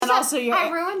also your... I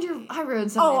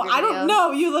ruined some of your I don't videos.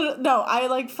 know. You literally... No, I,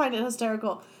 like, find it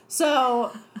hysterical.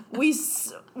 So,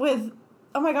 with...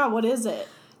 Oh, my God, what is it?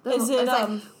 Is it,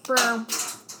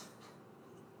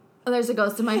 Oh, there's a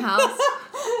ghost in my house.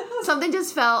 Something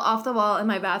just fell off the wall in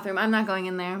my bathroom. I'm not going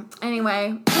in there.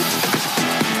 Anyway.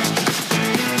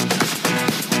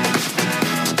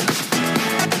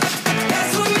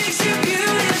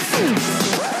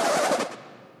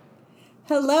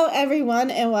 Hello, everyone,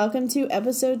 and welcome to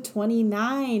episode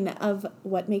 29 of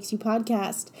What Makes You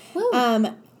Podcast.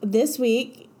 Woo. This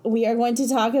week, we are going to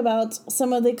talk about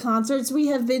some of the concerts we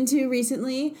have been to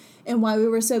recently and why we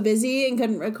were so busy and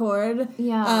couldn't record.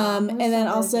 Yeah. And then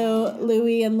also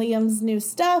Louie and Liam's new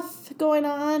stuff going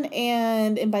on.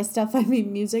 And by stuff, I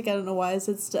mean music. I don't know why I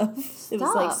said stuff. It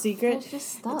was like secret. It's just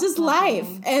stuff. Just life.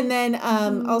 And then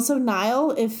also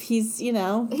Niall, if he's,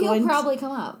 he'll probably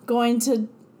come up. Going to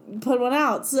put one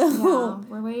out. So yeah,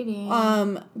 we're waiting.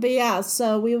 But yeah,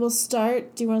 so we will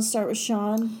start. Do you want to start with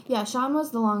Sean? Yeah, Sean was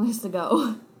the longest to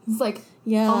go. It's like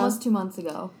almost 2 months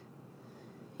ago.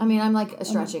 I mean, I'm like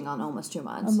stretching on almost 2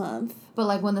 months. A month. But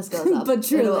like when this goes up, but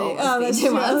truly, that's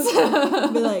 2 months.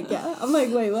 Be like, yeah. I'm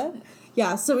like, wait, what?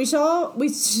 Yeah. So we saw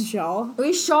Sean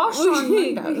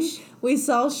Mendes. We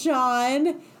saw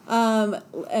Sean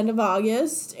end of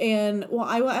August, and well,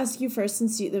 I will ask you first,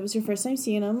 since that was your first time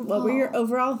seeing him. What were your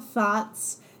overall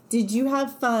thoughts? Did you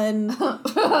have fun?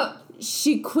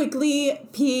 She quickly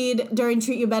peed during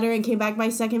Treat You Better and came back by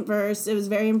second verse. It was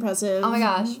very impressive. Oh my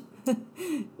gosh.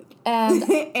 And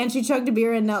and she chugged a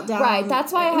beer and knelt down. Right,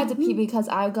 that's why I had to pee, because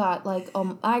I got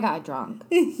drunk.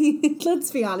 Let's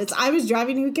be honest. I was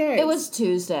driving. Who cares? It was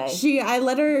Tuesday. I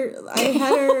let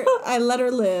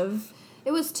her live.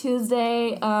 It was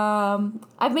Tuesday.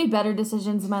 I've made better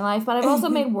decisions in my life, but I've also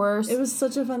made worse. It was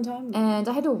such a fun time. And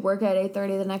I had to work at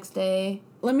 8:30 the next day.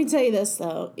 Let me tell you this,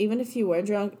 though. Even if you were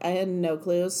drunk, I had no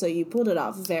clue, so you pulled it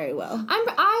off very well.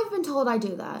 I've been told I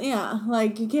do that. Yeah,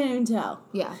 like, you can't even tell.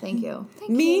 Yeah, thank you.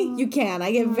 You can.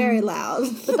 I get very loud.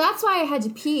 But that's why I had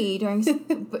to pee during...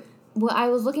 Well, I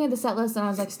was looking at the set list, and I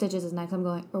was like, Stitches is next. I'm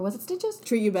going... Or was it Stitches?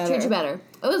 Treat You Better. Treat You Better.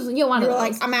 It was... You wanted You were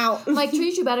like, I'm out. I'm like,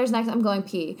 Treat You Better is next. I'm going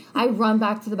pee. I run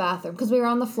back to the bathroom, because we were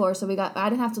on the floor, so I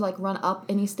didn't have to, like, run up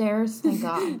any stairs. Thank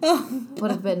God. Would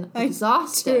have been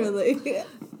exhausted. Truly.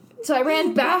 So I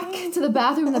ran back to the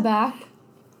bathroom in the back.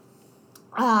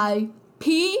 I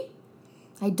pee.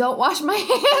 I don't wash my hands.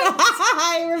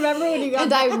 I remember when you got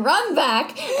And I run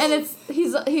back, and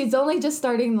he's only just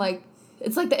starting, like,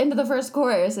 it's like the end of the first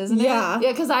chorus, isn't it? Yeah. Yeah,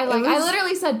 because I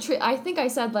literally said, I think I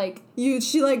said, like...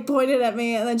 She, like, pointed at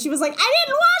me, and then she was like, I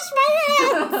didn't wash my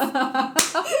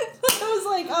hands! I was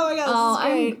like, oh my God, this is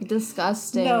great. I'm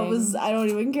disgusting. No, I don't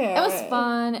even care. It was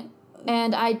fun.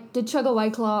 And I did chug a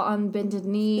White Claw on bended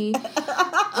knee,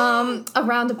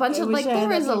 around a bunch of, like, there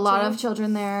was a lot of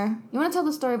children there. You want to tell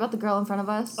the story about the girl in front of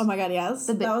us? Oh my God, yes.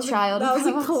 The child. That was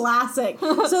a classic.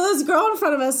 So this girl in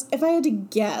front of us, if I had to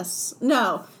guess,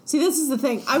 no. See, this is the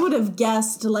thing. I would have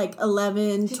guessed, like,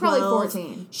 11, She's 12. probably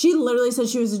 14. She literally said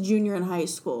she was a junior in high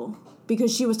school.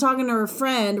 Because she was talking to her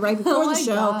friend right before the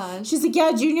show. Gosh. She's like,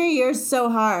 yeah, junior year is so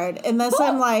hard. Unless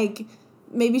I'm like...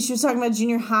 Maybe she was talking about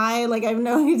junior high. Like, I have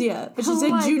no idea. But she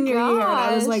said junior year, and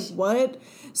I was like, what?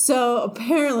 So,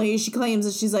 apparently, she claims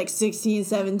that she's, like, 16,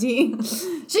 17.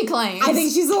 She claims. I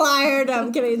think she's a liar. No,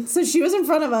 I'm kidding. So, she was in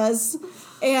front of us,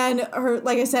 and her,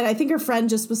 like I said, I think her friend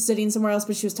just was sitting somewhere else,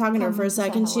 but she was talking to her for a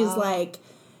second. She's like,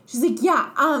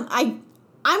 yeah, I'm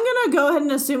gonna go ahead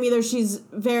and assume either she's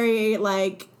very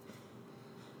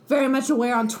much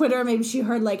aware on Twitter. Maybe she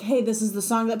heard, like, hey, this is the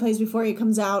song that plays before he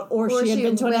comes out, or she had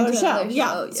been to another show.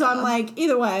 Yeah. So I'm like,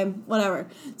 either way, whatever.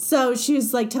 So she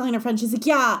was, like, telling her friend, she's like,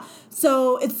 yeah,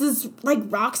 so it's this, like,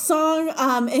 rock song,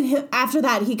 and after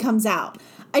that, he comes out.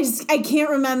 I can't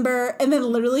remember, and then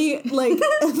literally, like,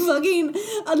 fucking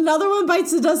Another One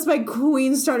Bites the Dust by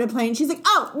Queen started playing. She's like,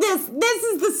 oh, this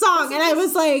is the song, and I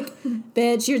was like,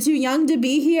 bitch, you're too young to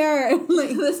be here.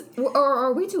 Like, or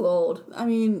are we too old? I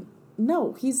mean...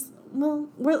 No, he's like in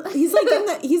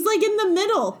the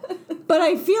middle. But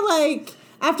I feel like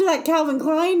after that Calvin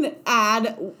Klein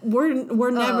ad,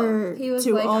 we're never he was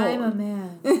too like, old. I'm a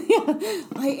man. Yeah,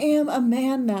 I am a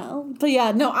man now. But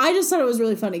yeah, no, I just thought it was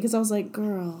really funny because I was like,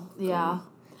 girl. Yeah.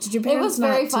 Did your parents It was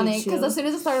very not funny teach you? because as soon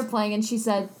as it started playing and she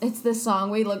said, it's this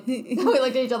song, we looked at each other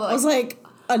like... I was like,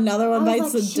 Another One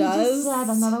Bites the Dust. Just said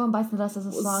Another One Bites the Dust is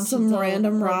a song. Some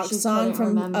random rock song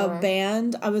from a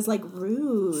band. I was like,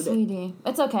 rude. Sweetie.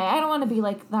 It's okay. I don't want to be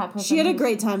like that person. She had a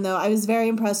great time, though. I was very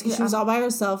impressed because she was all by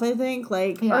herself, I think.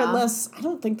 Like, or unless, I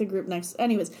don't think the group next.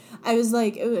 Anyways, I was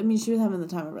like, I mean, she was having the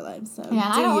time of her life. So yeah, and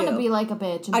I don't want to be like a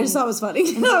bitch. I just thought it was funny.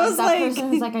 I was that person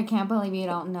who's like, I can't believe you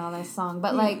don't know this song.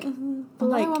 But like,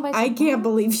 I can't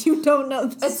believe you don't know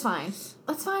this. It's fine.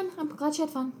 It's fine. I'm glad she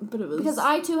had fun. But it was because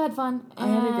I too had fun. I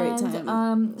had a great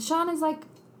time. Sean is like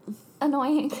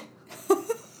annoying.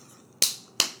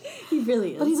 He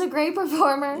really is. But he's a great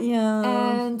performer.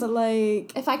 Yeah. And but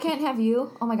like, If I Can't Have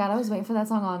You, oh my god, I was waiting for that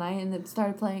song all night and it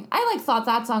started playing. I like thought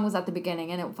that song was at the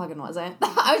beginning and it fucking wasn't.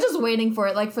 I was just waiting for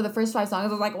it like for the first 5 songs. I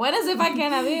was like, when is If I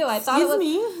Can't Have You? I thought it was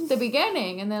the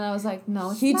beginning, and then I was like,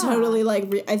 no, it's not. Totally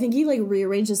like I think he like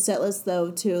rearranged his set list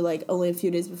though too, like only a few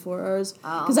days before ours.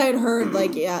 Because I had heard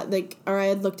like or I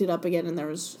had looked it up again and there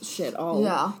was shit all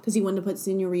because he wanted to put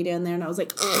Senorita in there and I was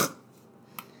like, ugh.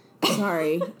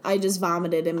 Sorry, I just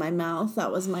vomited in my mouth.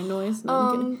 That was my noise. No,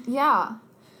 I'm kidding. Yeah.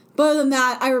 But other than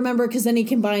that, I remember because then he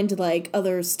combined like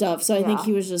other stuff. So I think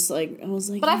he was just like, I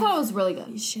was like. But I thought it was really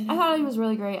good. I thought he was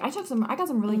really great. I got some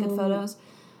really good photos.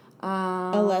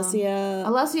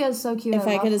 Alessia is so cute. If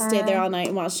I could have stayed there all night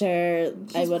and watched her,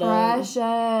 I would have.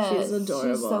 Precious. She's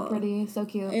adorable. She's so pretty, so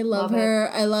cute. I love her.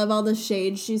 I love all the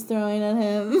shade she's throwing at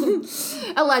him.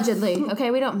 Allegedly, okay,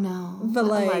 we don't know, but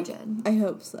like, alleged. I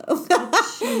hope so.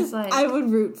 She's like, I would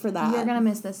root for that. You're gonna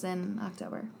miss this in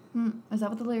October. Is that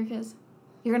what the lyric is?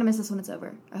 You're gonna miss this when it's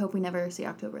over. I hope we never see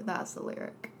October. That's the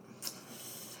lyric.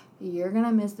 You're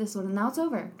gonna miss this one, and now it's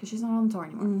over because she's not on the tour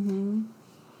anymore. Mm-hmm.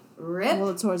 Rip.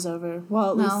 Well, the tour's over.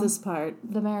 Well, at least this part.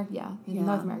 North America.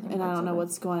 And I don't know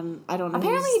what's going. I don't know.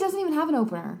 Apparently, he doesn't even have an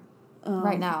opener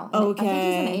right now. Okay. I think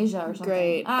he's in Asia or something.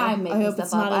 Great. I hope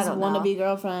it's not his wannabe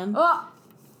girlfriend. Oh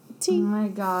my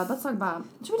god. Let's talk about.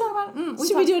 Should we talk about it?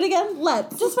 Should we do it again?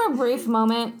 Let's. Just for a brief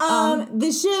moment.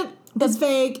 This shit is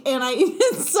fake, and I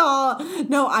even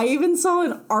saw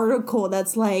an article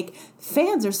that's like,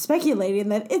 fans are speculating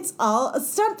that it's all a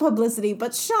stunt publicity,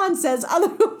 but Sean says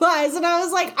otherwise, and I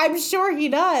was like, I'm sure he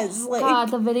does. Like,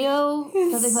 God, the video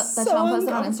that Sean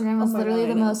posted on Instagram was literally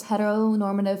the most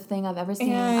heteronormative thing I've ever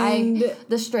seen. And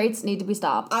the straights need to be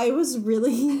stopped. I was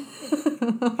really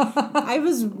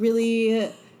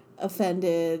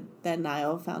offended that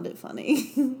Niall found it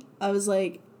funny. I was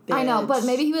like, bitch. I know, but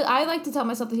maybe I like to tell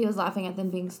myself that he was laughing at them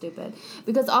being stupid.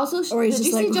 Because also, or did you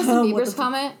see like, Justin Bieber's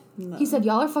comment? No. He said,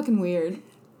 y'all are fucking weird.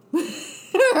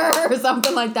 Or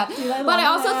something like that. But I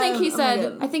also think he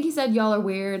said, I think he said, y'all are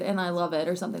weird and I love it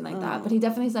or something like that. But he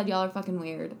definitely said, y'all are fucking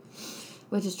weird.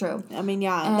 Which is true. I mean,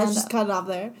 yeah, let's just cut it off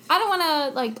there. I don't want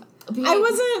to, like, be... I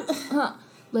wasn't...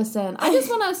 Listen, I just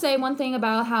want to say one thing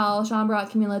about how Sean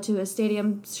brought Camila to his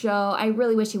stadium show. I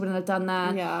really wish he wouldn't have done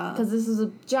that. Yeah. Because this is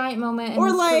a giant moment in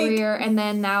his career. And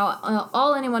then now,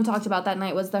 all anyone talked about that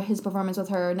night was his performance with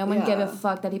her. No one gave a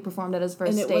fuck that he performed at his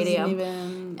first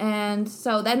stadium. And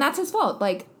so, then that's his fault.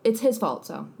 Like, it's his fault,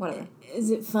 so whatever.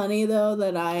 Is it funny, though,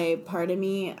 that part of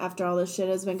me, after all this shit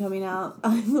has been coming out,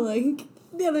 I'm like,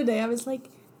 the other day I was like,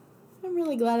 I'm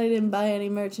really glad I didn't buy any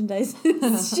merchandise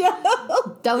this show.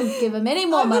 Don't give him any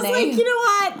more money. I was like, you know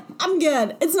what? I'm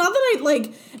good. It's not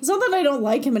that I don't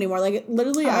like him anymore. Like,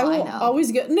 literally, I will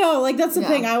always go. No, like, that's the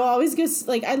thing. I will always go,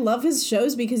 like, I love his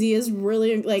shows because he is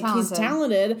really, like, he's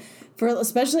talented,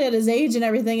 especially at his age and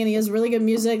everything, and he has really good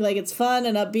music. Like, it's fun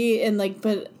and upbeat, and, like,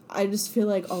 but I just feel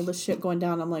like all this shit going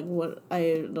down, I'm like, what?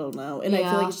 I don't know. And I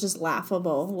feel like it's just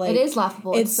laughable. Like, it is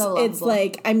laughable. It's so laughable. It's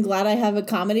like, I'm glad I have a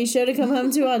comedy show to come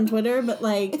home to on Twitter, but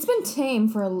like... It's been tame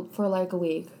for like a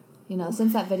week. You know,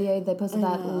 since that video, they posted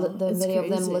the video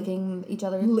crazy. Of them licking each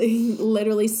other.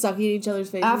 Literally sucking each other's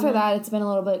faces. After that, it's been a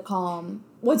little bit calm.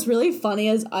 What's really funny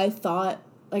is I thought...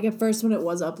 Like, at first, when it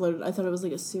was uploaded, I thought it was,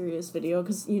 like, a serious video,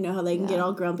 because you know how they can get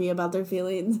all grumpy about their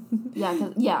feelings.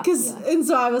 And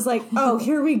so I was like, oh,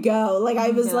 here we go. Like, I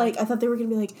was like, I thought they were going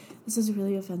to be like, this is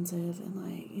really offensive, and,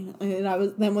 like, you know, and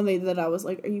then when they did that, I was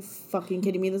like, are you fucking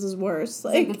kidding me? This is worse.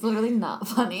 Like, it's literally not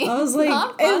funny. I was like,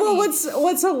 and well,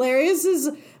 what's hilarious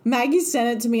is Maggie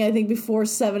sent it to me, I think, before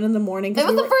 7 in the morning. It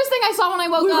was the first thing I saw when I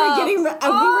woke up. We were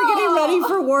getting ready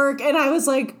for work, and I was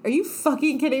like, are you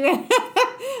fucking kidding me?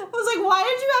 I was like, why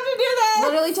did you have to do that?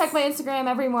 Literally check my Instagram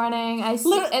every morning. And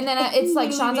then it's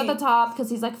like Sean's at the top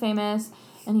because he's like famous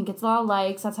and he gets a lot of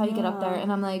likes. That's how you get up there.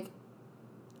 And I'm like,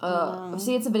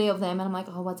 see, it's a video of them, and I'm like,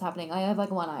 oh, what's happening? I have like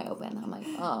one eye open. I'm like,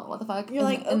 oh, what the fuck? You're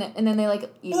like, and then they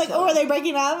like, you're like, oh, are they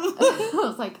breaking up? I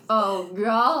was like, oh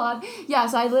god, yeah.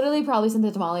 So I literally probably sent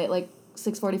it to Molly at like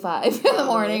 6:45 in the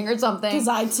morning or something. Because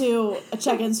I too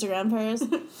check Instagram first.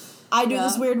 I do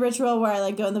this weird ritual where I,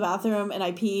 like, go in the bathroom and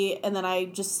I pee, and then I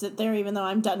just sit there even though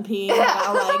I'm done peeing, and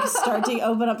I'll, like, start to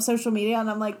open up social media, and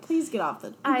I'm like, please get off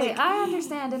the... Like, I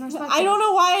understand and respect I don't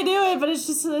know why I do it, but it's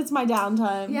just, it's my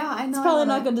downtime. Yeah, I know. It's probably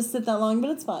not good to sit that long, but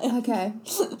it's fine. Okay.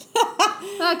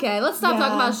 Okay, let's stop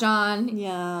talking about Sean.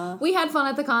 Yeah. We had fun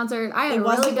at the concert. I had a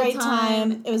really good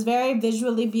time. It was very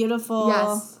visually beautiful.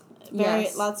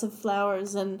 Yes. Lots of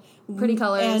flowers and pretty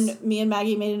colors. And me and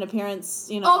Maggie made an appearance,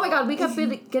 you know. Oh my god, we kept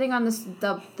getting on the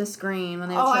screen when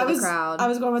they would show the crowd. I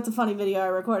was going with the funny video I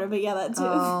recorded, but yeah, that too.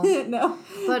 Oh. No.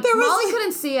 But Molly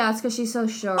couldn't see us because she's so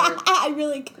short. I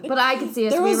really couldn't. But I could see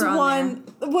us. There was one.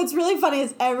 What's really funny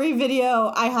is every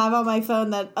video I have on my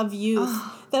phone of youth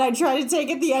that I try to take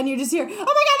at the end, you just hear, oh my god,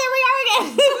 there we are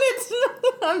again.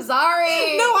 I'm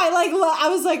sorry. No, I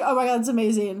was like, oh my god, it's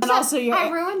amazing. And also, I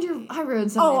ruined some of your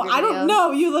videos. I don't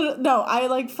know. You literally, no, I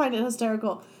like find it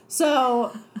hysterical.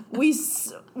 So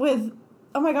oh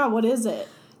my god, what is it?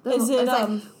 Is it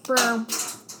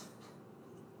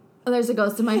there's a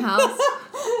ghost in my house.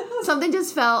 Something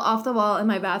just fell off the wall in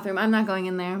my bathroom. I'm not going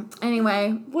in there.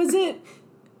 Anyway. Was it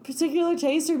particular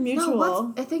taste or mutual?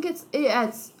 No, I think it's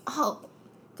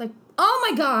like, oh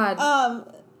my god.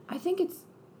 I think it's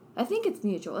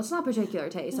mutual. It's not particular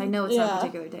taste. I know it's not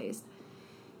particular taste.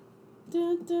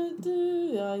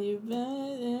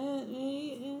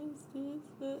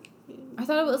 I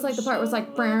thought it was like the part was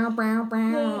like brown, brown,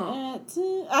 brown.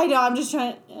 I know, I'm just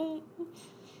trying.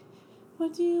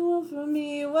 What do you want from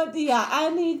me? I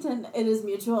need to. It is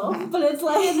mutual, but it's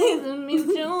like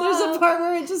mutual. There's a part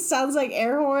where it just sounds like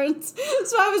air horns.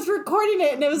 So I was recording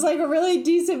it, and it was like a really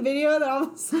decent video. And all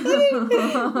of a sudden,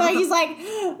 Maggie's like,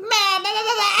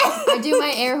 I do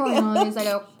my air horn noise. I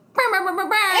go. And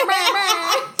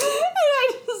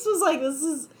I just was like, this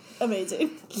is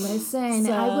amazing. Listen,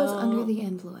 I was under the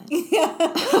influence.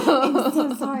 I'm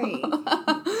so sorry.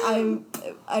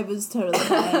 I was totally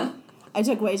fine. I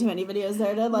took way too many videos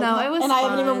there to like. No, it was. And fun. I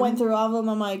haven't even went through all of them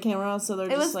on my camera, so they're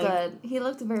just like. It was good. He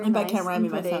looked very. And by nice camera, I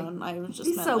mean pretty. my phone. I was just.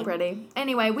 He's so pretty.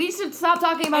 Anyway, we should stop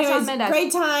talking about Shawn Mendes.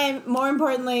 Great time. More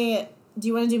importantly, do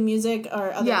you want to do music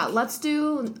or other? Yeah, let's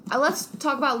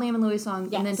talk about Liam and Louis'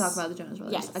 song and then talk about the Jonas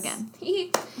Brothers again. Okay,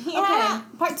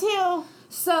 part 2.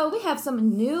 So we have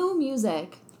some new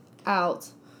music out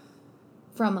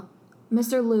from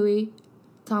Mr. Louis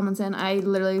Tomlinson. I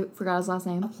literally forgot his last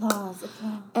name. Applause.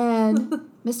 And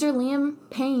Mr. Liam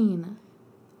Payne.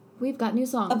 We've got new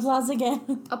songs. Applause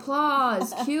again.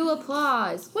 Applause. Cue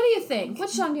applause. What do you think?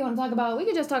 Which song do you want to talk about? We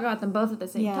could just talk about them both at the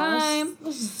same time.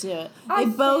 Let's just do it.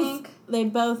 They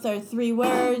both are 3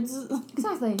 words.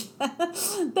 Exactly.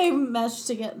 They mesh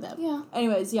together. Yeah.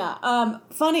 Anyways, yeah.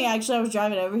 Funny, actually, I was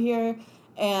driving over here,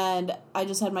 and I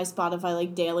just had my Spotify,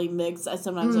 like, daily mix. I just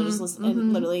listen,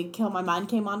 and literally Kill My Mind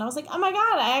came on. I was like, oh my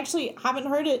god, I actually haven't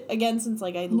heard it again since,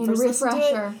 like, I first listened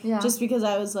to it. Yeah. Just because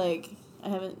I was like, I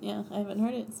haven't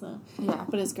heard it, so. Yeah.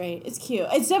 But it's great. It's cute.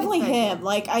 It's definitely him. Cute.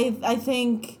 Like, I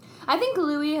think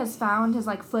Louis has found his,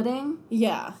 like, footing.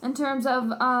 Yeah. In terms of,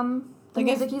 the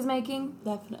music he's making.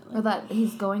 Definitely. Or that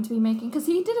he's going to be making. Because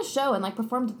he did a show and, like,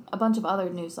 performed a bunch of other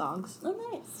new songs. Oh,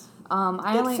 nice.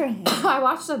 Good for him. I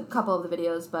watched a couple of the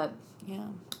videos, but yeah,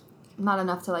 not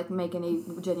enough to like make any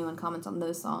genuine comments on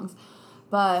those songs.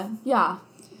 But yeah,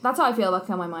 that's how I feel about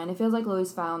Kill My Mind. It feels like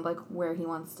Louis found like where he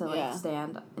wants to like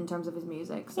stand in terms of his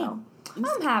music. So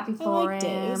I'm happy for him.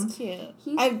 It was cute.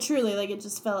 I truly like it.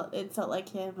 Just felt like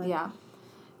him. And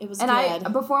it was.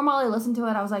 And before Molly listened to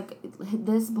it, I was like,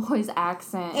 this boy's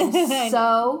accent is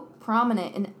so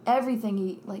prominent in everything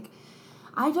he like.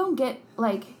 I don't get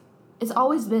like. It's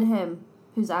always been him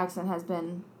whose accent has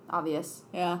been obvious.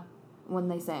 Yeah. When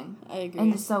they sing. I agree.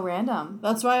 And it's so random.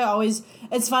 That's why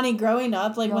it's funny growing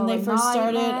up, like when they first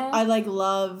started, I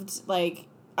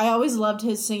I always loved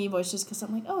his singing voice just because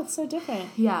I'm like, oh, it's so different.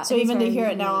 Yeah. So even to hear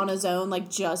it now on his own, like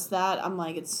just that, I'm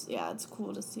like, it's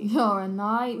cool to see. You're a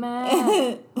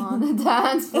nightmare on the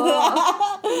dance floor.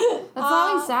 That's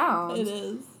how he sounds. It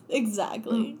is.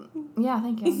 Exactly. Yeah,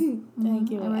 thank you. Thank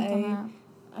you.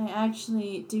 I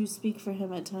actually do speak for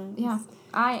him at times. Yeah.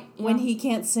 When he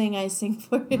can't sing, I sing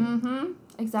for him.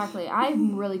 Mm-hmm. Exactly.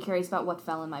 I'm really curious about what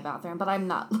fell in my bathroom, but I'm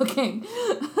not looking. Do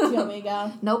you want me to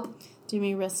go? Nope. Do you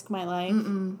mean risk my life?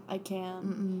 Mm-mm. I can.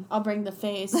 Mm-mm. I'll bring the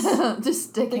face.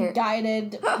 Just stick here. The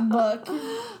guided book.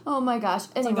 Oh my gosh.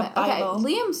 Anyway, like a Bible.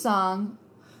 Okay. Liam's song,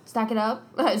 Stack It Up.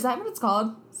 Is that what it's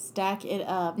called? Stack It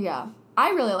Up. Yeah. I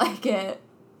really like it.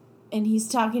 And he's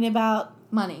talking about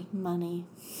money.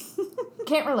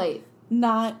 Can't relate.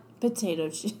 Not potato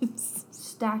chips.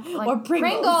 Stack like or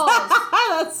Pringles.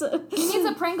 He needs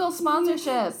a Pringles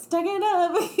sponsorship. Stack it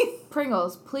up.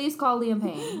 Pringles, please call Liam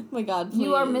Payne. Oh my god, please.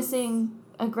 You are missing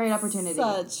a great opportunity.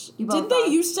 Didn't they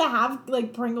used to have,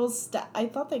 like, Pringles I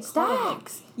thought they called them,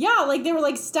 like, yeah, like, they were,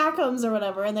 like, Stackums or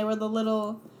whatever, and they were the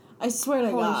little... I swear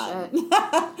to God.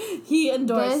 Shit. He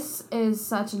endorsed... This is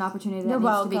such an opportunity that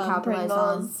needs to be capitalized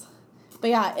on. But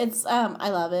yeah, it's, I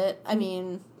love it. I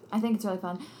mean... I think it's really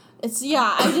fun.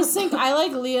 I just think I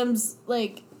like Liam's,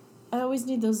 like... I always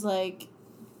need those, like...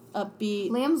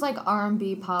 upbeat. Liam's like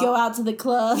R&B pop. Go out to the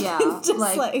club. Yeah.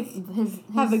 just like his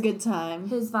have a good time.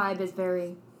 His vibe is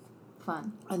very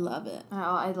fun. I love it. Oh,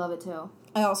 I love it too.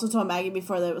 I also told Maggie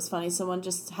before that it was funny. Someone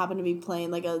just happened to be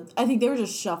playing I think they were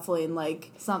just shuffling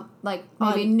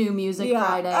maybe new music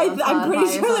Friday. I'm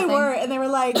pretty sure they were, and they were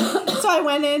like. So I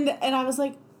went in and I was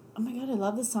like, oh my God, I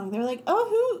love this song. They were like,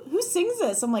 oh, who sings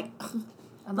this? I'm like,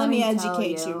 let me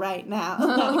educate you right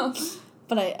now.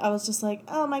 But I was just like,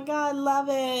 oh my God, love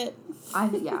it.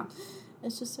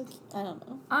 It's just so cute. I don't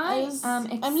know.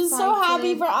 I'm just so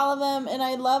happy for all of them, and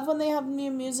I love when they have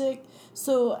new music.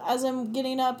 So as I'm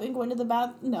getting up and going to the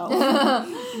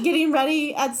getting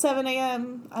ready at 7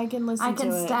 a.m., I can listen to it. I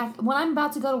can stack. When I'm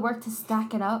about to go to work to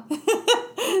stack it up,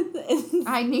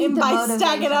 I need and by motivation.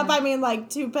 Stack it up, I mean like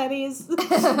 2 pennies.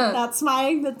 That's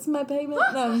my payment.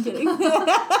 No, I'm kidding.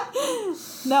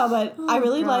 No, but I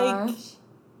really like...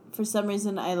 For some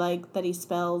reason, I like that he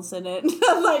spells in it.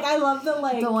 Like, I love the,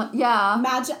 like...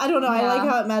 match... I don't know. Yeah. I like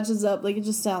how it matches up. Like, it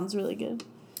just sounds really good.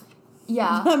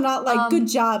 Yeah. I'm not like, good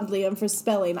job, Liam, for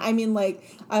spelling. I mean, like,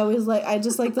 I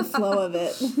just like the flow of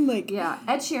it. Like... Yeah.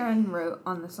 Ed Sheeran wrote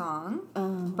on the song.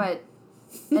 But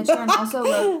Ed Sheeran also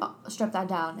wrote Strip That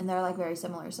Down. And they're, like, very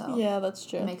similar, so... Yeah, that's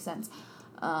true. It makes sense.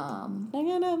 I'm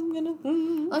gonna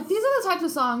like, these are the types of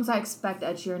songs I expect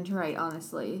Ed Sheeran to write,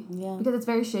 honestly. Yeah. Because it's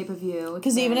very Shape of You.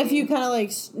 Because even if you kind of,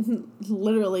 like,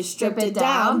 literally stripped it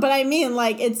down. But I mean,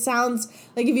 like, it sounds,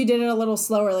 like, if you did it a little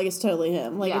slower, like, it's totally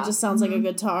him. Like, it just sounds like a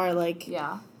guitar, like...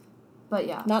 Yeah. But,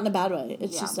 yeah. Not in a bad way.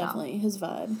 It's just definitely his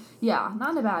vibe. Yeah,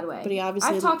 not in a bad way. But he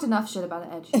obviously... I've talked enough shit about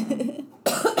Ed Sheeran.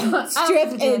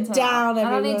 Strip it down,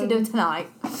 everyone. I don't need to do it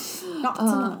tonight. Not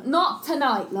tonight. Not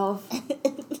tonight, love.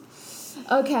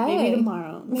 Okay. Maybe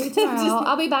tomorrow.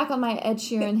 I'll be back on my Ed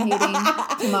Sheeran hating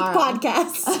tomorrow.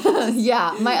 Podcast.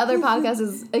 Yeah. My other podcast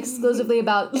is exclusively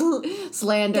about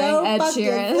slandering Ed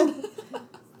Sheeran.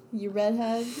 You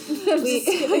redhead.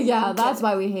 That's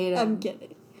why we hate him. I'm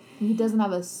kidding. He doesn't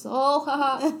have a soul.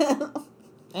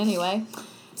 Anyway.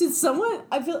 Did someone...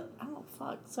 Oh,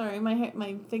 fuck. Sorry.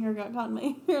 My finger got caught in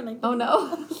my hair. And oh,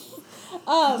 no.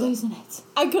 Losing it.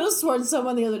 I could have sworn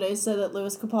someone the other day said that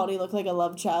Louis Capaldi looked like a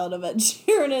love child of Ed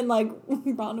Sheeran and, like,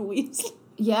 Ron Weasley.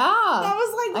 Yeah. I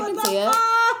was like, what the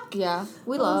fuck? It. Yeah.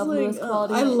 We love Louis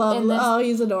Capaldi. I love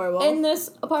he's adorable. In this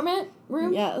apartment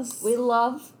room? Yes. We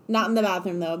love... Not in the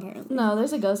bathroom, though, apparently. No,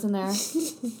 there's a ghost in there.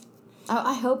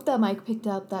 I hope that Mike picked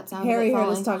up that sound. Harry heard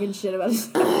us talking shit about his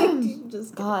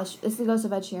Gosh, it's the ghost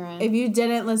of Ed Sheeran. If you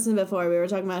didn't listen before, we were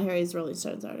talking about Harry's Rolling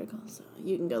Stones article, so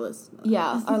you can go listen.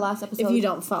 Yeah, our last episode. If you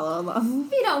don't follow along.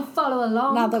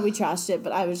 Not that we trashed it,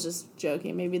 but I was just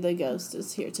joking. Maybe the ghost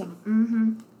is here to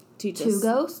teach us. 2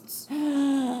 ghosts?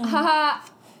 Haha.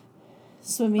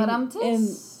 Swimming in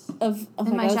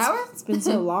my shower? It's been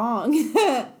so long.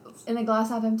 In a glass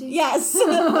half empty? Yes. It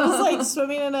was like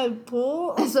swimming in a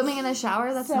pool. Swimming in a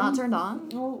shower that's not turned on?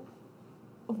 Oh.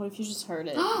 What if you just heard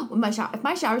it? If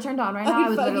my shower turned on right now, I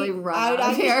would literally run out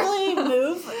of here.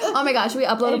 Move. Oh my gosh, we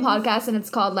upload a podcast and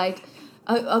it's called like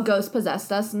a ghost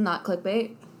possessed us, not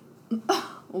clickbait.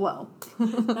 Whoa.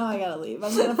 Now I gotta leave.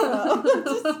 I'm gonna throw.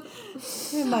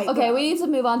 Okay, we need to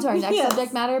move on to our next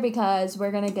subject matter because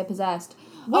we're gonna get possessed.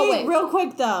 Wait, real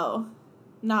quick though.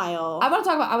 Niall. I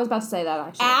was about to say that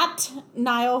actually. At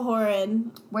Niall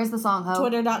Horan. Where's the song, ho?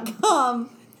 Twitter.com.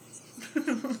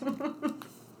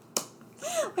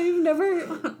 I've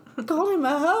never called him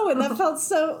a hoe, and that felt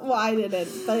so... Well, I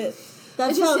didn't, but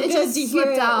that felt good to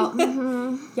hear. Out.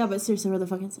 Yeah, but seriously, where the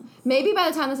fuck is it? Maybe by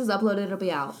the time this is uploaded, it'll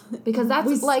be out. Because that's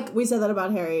We said that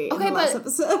about Harry in the last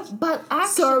episode. But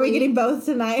actually... So are we getting both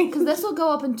tonight? Because this will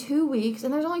go up in 2 weeks,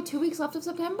 and there's only 2 weeks left of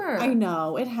September. I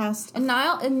know, it has to. And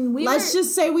Niall, and we Let's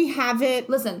just say we have it.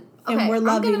 Listen, okay, and we're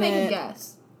loving I'm going to make a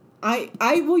guess. I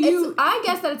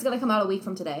guess that it's going to come out a week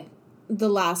from today. The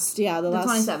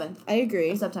 27th. I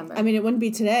agree. Of September. I mean, it wouldn't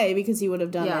be today because he would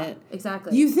have done it. Yeah,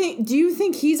 exactly. Do you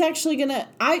think he's actually gonna...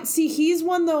 he's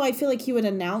one, though, I feel like he would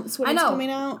announce when it's coming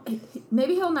out.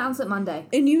 Maybe he'll announce it Monday.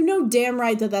 And you know damn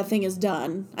right that thing is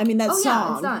done. I mean, that song.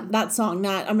 Yeah, it's done. That song,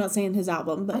 I'm not saying his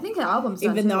album, but... I think the album's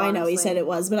done, even though I know he said it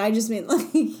was, but I just mean, like...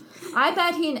 I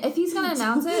bet if he's gonna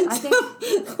announce it, I think...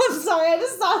 I'm sorry, I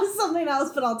just thought of something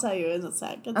else, but I'll tell you in a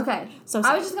sec. Okay. So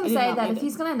I was just gonna say that if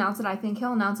he's gonna announce it, I think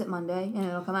he'll announce it Monday, and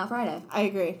it'll come out Friday. I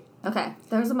agree. Okay,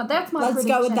 that's my Let's prediction.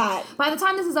 go with that. By the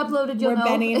time this is uploaded, you'll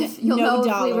know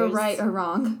if we were right or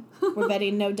wrong. We're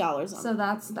betting no dollars on. So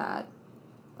that's that.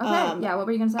 Okay, yeah, what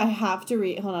were you going to say? I have to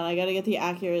read. Hold on, I got to get the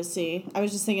accuracy. I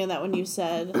was just thinking that when you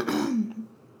said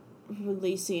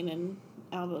releasing and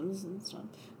albums and stuff.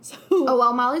 So. Oh,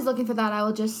 while Molly's looking for that, I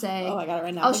will just say... Oh, I got it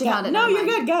right now. Oh, she found it. No, you're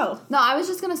good. Go. No, I was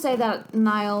just going to say that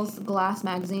Niall's Glass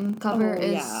magazine cover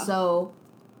is so...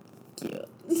 cute.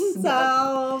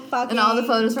 So fucking and all the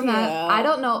photos from cute. that. I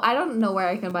don't know where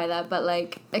I can buy that, but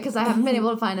like, because I haven't been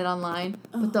able to find it online.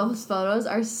 But those photos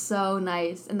are so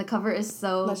nice, and the cover is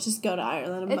so. Let's just go to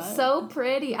Ireland. And it's so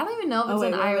pretty. I don't even know if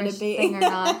it's an Irish thing or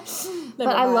not. But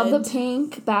I love the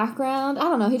pink background. I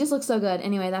don't know. He just looks so good.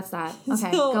 Anyway, that's that.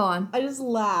 Okay, go on. I just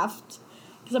laughed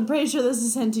because I'm pretty sure this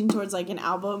is hinting towards like an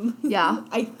album. Yeah.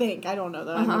 I think. I don't know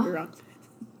though. I might be wrong.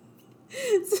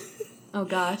 Oh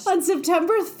gosh. On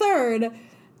September 3rd.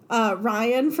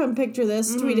 Ryan from Picture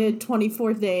This tweeted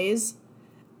 24 days.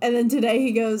 And then today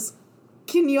he goes,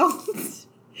 can y'all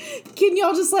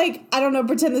just like, I don't know,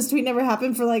 pretend this tweet never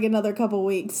happened for like another couple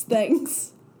weeks.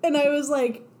 Thanks. And I was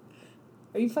like,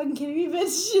 are you fucking kidding me,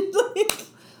 bitch?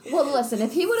 Like, well, listen,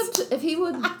 if he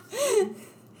would.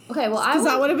 Okay, well, because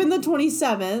that would have been the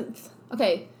 27th.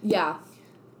 Okay, yeah.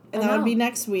 And that would be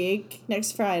next week,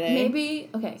 next Friday. Maybe,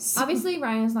 okay. Obviously,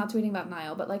 Ryan's not tweeting about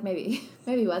Niall, but, like, maybe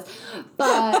he was.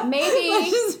 But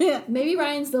maybe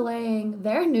Ryan's delaying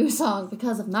their new song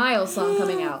because of Niall's song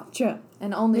coming out. True.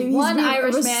 And only one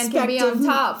Irish man can be on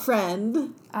top.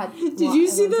 Friend. Did you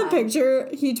see the picture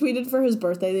he tweeted for his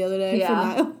birthday the other day for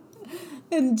Niall?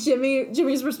 And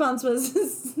Jimmy's response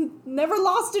was, never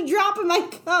lost a drop in my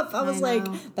cup. I was like,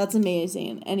 that's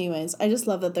amazing. Anyways, I just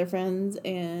love that they're friends.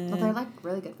 And well, they're like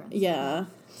really good friends. Yeah.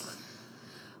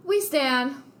 We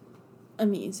stan.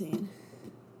 Amazing.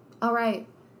 All right.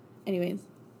 Anyways.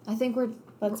 I think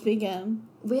let's begin.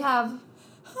 We have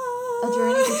a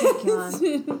journey to take you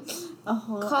on. A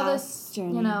whole Call this,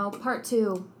 journey. part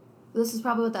 2. This is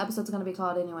probably what the episode's going to be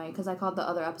called anyway, because I called the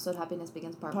other episode Happiness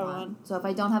Begins Part 1. So if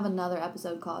I don't have another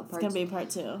episode called Part 2. It's going to be Part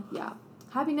 2. Yeah.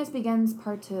 Happiness Begins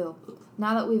Part 2.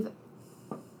 Now that we've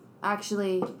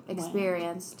actually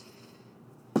experienced...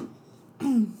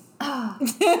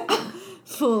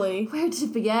 Fully. Where to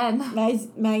begin?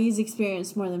 Maggie's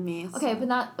experienced more than me. So. Okay, but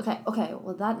not... Okay,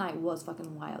 well, that night was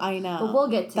fucking wild. I know. But we'll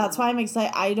get to That's why I'm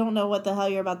excited. I don't know what the hell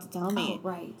you're about to tell me. Oh,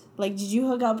 right. Like, did you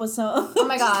hook up with some... Oh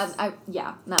my god.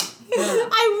 No.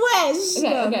 I wish!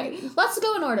 Okay. Let's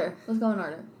go in order.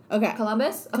 Okay.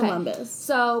 Columbus? Okay. Columbus.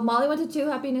 So, Molly went to 2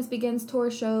 Happiness Begins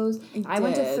tour shows. I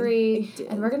went to 3.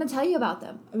 And we're going to tell you about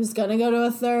them. I was going to go to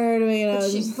a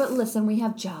 3rd, But listen, we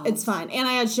have jobs. It's fine. And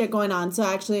I had shit going on, so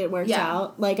actually it worked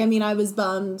out. Like, I mean, I was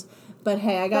bummed. But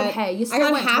hey, I got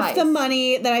half the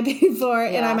money that I paid for,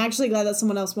 and I'm actually glad that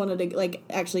someone else wanted to, like,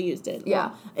 actually used it.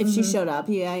 Yeah. Well, if she showed up,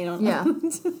 you don't know.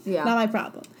 Yeah. Not my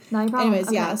problem. Anyways,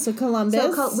 okay. So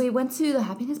Columbus. So we went to the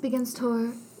Happiness Begins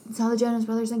tour. Saw the Jonas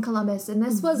Brothers in Columbus, and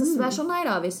this was a special night,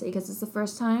 obviously, because it's the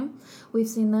first time we've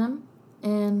seen them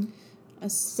in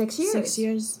 6 years. 6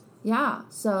 years. Yeah,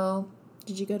 so...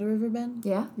 Did you go to Riverbend?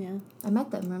 Yeah. I met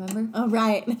them, remember? Oh,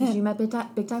 right. Because you met Big Time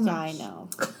Rush. Yeah, I know.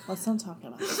 Let's not talk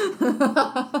about it.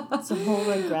 It's a whole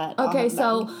regret. Okay,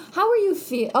 so how were you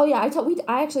feeling? Oh, yeah,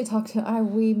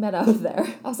 we met up there.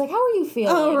 I was like, how were you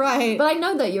feeling? Oh, right. But I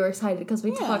know that you were excited because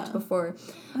we talked before.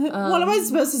 What am I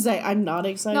supposed to say? I'm not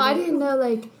excited. No, I didn't know,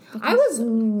 like, I was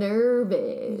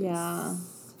nervous. Yeah.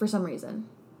 For some reason.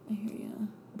 I hear you.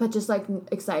 But just, like,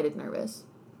 excited nervous.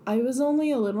 I was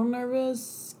only a little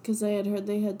nervous because I had heard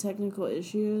they had technical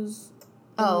issues.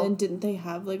 And then didn't they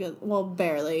have, like,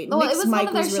 barely. Well, Nick's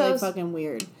mic was really fucking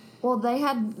weird. Well, they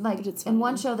had, like, in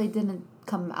one show they didn't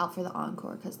come out for the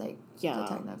encore because they the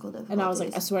technical difficulties. And I was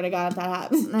like, I swear to God, if that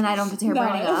happens. And I don't get to hear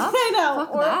burning up. I know.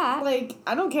 Fuck that. Like,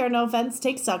 I don't care, no offense,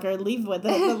 take sucker, leave with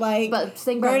it, but like, but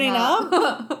sing burning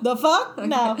up? The fuck? Okay.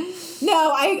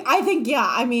 No, I think,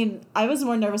 I mean, I was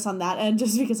more nervous on that end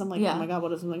just because I'm like, oh my God,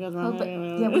 what if something goes wrong?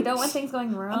 We don't want things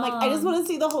going wrong. I'm like, I just want to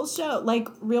see the whole show. Like,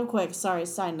 real quick, sorry,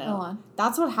 side note. Go on.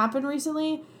 That's what happened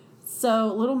recently. So,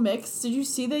 Little Mix, did you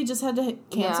see they just had to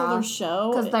cancel their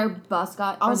show? Because their bus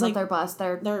got... I was like... Their bus,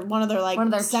 they're one of their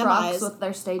semis, trucks with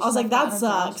their stage. I was like, that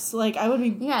sucks. Like, I would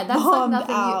be that's like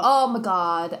nothing oh my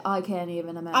God. I can't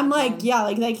even imagine. I'm like,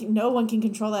 no one can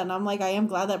control that. And I'm like, I am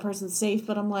glad that person's safe,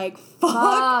 but I'm like,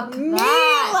 fuck me.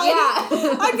 That.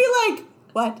 Like, I'd be like,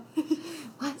 what?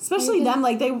 Especially them,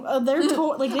 like, they're like...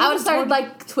 They I would have started,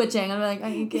 like, twitching. I'd be like, are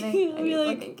you kidding? I'd be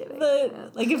like,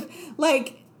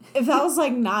 kidding? If that was,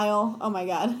 like, Niall, oh, my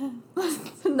God.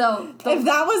 No. If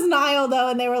that was Niall, though,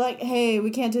 and they were like, hey, we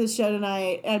can't do the show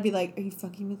tonight, I'd be like, are you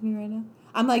fucking with me right now?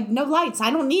 I'm like, no lights. I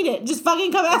don't need it. Just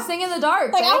fucking come out. Sing in the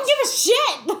dark. Like, bitch. I don't give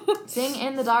a shit. Sing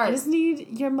in the dark. I just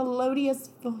need your melodious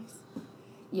voice.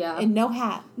 Yeah. And no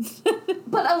hat.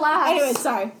 But alas. Anyway,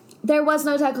 sorry. There was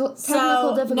no technical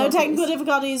difficulties. No technical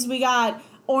difficulties. We got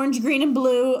orange, green, and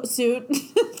blue suit.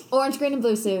 Orange, green, and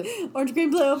blue suit. Orange,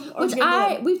 green, blue. Orange, green,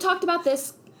 blue. We've talked about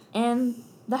this in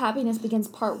the Happiness Begins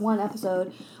Part 1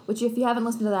 episode, which if you haven't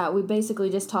listened to that, we basically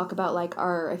just talk about, like,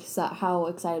 how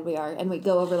excited we are, and we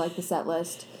go over, like, the set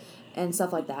list and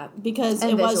stuff like that. Because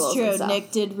it was true.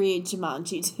 Nick did read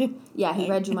Jumanji, too. Yeah, he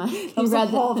read Jumanji. He read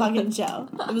the whole fucking show.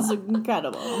 It was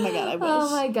incredible. Oh, my God, I wish.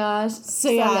 Oh, my gosh. So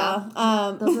yeah.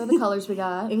 Those were the colors we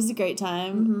got. It was a great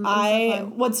time.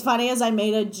 Mm-hmm, what's funny is I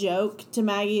made a joke to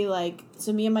Maggie, like,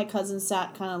 so me and my cousin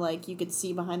sat kind of like you could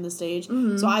see behind the stage.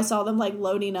 Mm-hmm. So I saw them like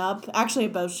loading up. Actually,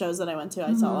 at both shows that I went to,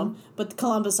 I saw them. But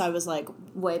Columbus, I was like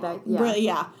way back. Yeah, really,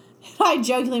 yeah. I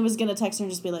jokingly was gonna text her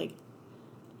and just be like,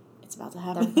 "It's about to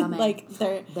happen." They're coming. Like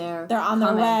they're on coming.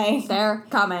 their way. They're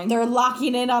coming. They're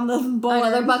locking in on the board. I know,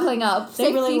 they're buckling up.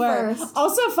 They really were. First.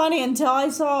 Also funny until I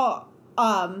saw.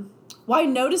 Well, I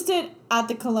noticed it at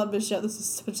the Columbus show. This is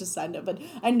such a side note, but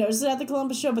I noticed it at the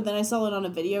Columbus show, but then I saw it on a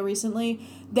video recently.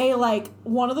 They, like,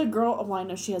 one of the girl... Well, I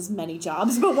know she has many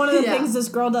jobs, but one of the things this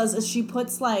girl does is she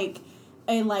puts, like,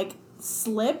 a, like,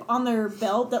 slip on their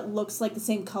belt that looks like the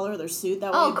same color of their suit.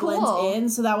 That way it blends in,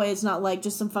 so that way it's not, like,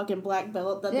 just some fucking black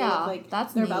belt that they look like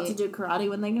they're about to do karate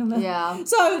when they come in. Yeah.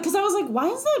 So, because I was like, why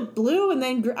is that blue? And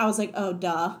then I was like, oh,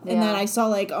 duh. And then I saw,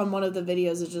 like, on one of the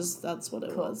videos, it just... That's what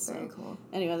it was. Very cool.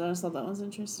 Anyways, I just thought that was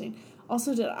interesting.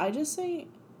 Also, did I just say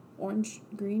orange,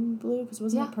 green, blue? Because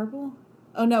wasn't it purple?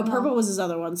 Oh, no, purple was his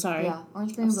other one. Sorry. Yeah,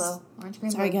 orange, green, blue. Orange,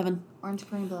 green, Sorry, blue. Kevin. Orange,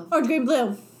 green, blue. Orange, green,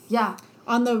 blue. Yeah.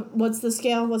 On the, what's the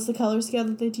scale? What's the color scale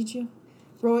that they teach you?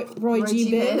 Roy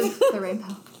G. Biv. The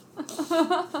rainbow.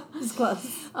 It's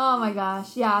close. Oh, my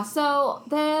gosh. Yeah, so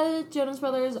the Jonas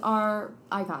Brothers are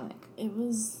iconic. It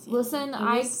was... Yeah, Listen, it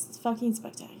was fucking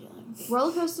spectacular.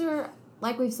 Roller Coaster,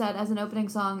 like we've said, as an opening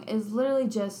song, is literally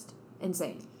just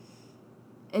insane.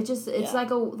 It's like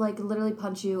literally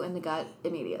punch you in the gut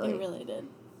immediately. It really did.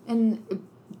 And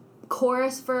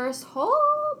chorus verse,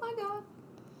 oh my god.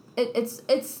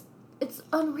 It's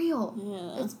unreal.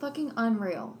 Yeah. It's fucking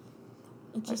unreal.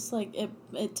 It just like it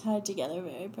tied together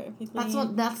very perfectly.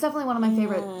 That's definitely one of my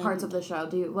favorite parts of the show.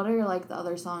 What are your like the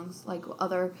other songs? Like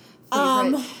other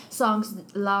favorite songs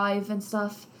live and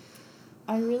stuff?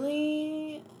 I don't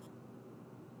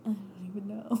even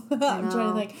know. I'm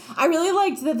trying to think. I really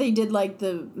liked that they did like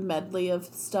the medley of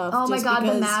stuff. Oh my god,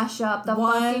 the mashup,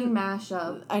 fucking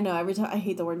mashup. I know. Every time I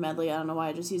hate the word medley. I don't know why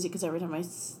I just use it because every time I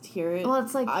hear it, well,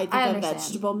 it's like I think of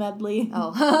vegetable medley.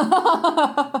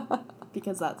 Oh,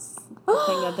 because that's the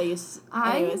thing that they use.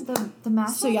 Anyways, the mashup.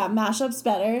 So yeah, mashup's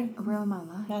better. Where am I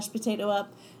live? Mashed potato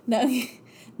up. No.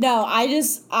 No, I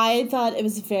thought it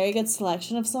was a very good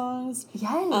selection of songs.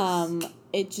 Yes.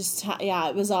 It just,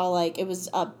 it was all, like, it was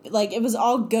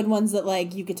all good ones that,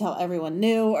 like, you could tell everyone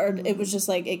knew, or it was just,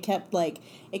 like, it kept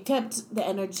the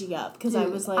energy up, because I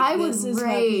was, like, I would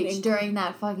rage during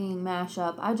that fucking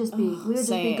mashup. We would just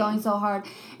be going so hard,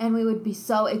 and we would be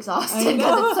so exhausted,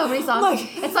 because it's so many songs.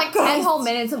 Like, it's, like, 10 whole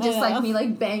minutes of just, like, me,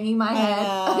 like, banging my head.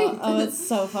 Oh, it's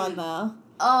so fun, though.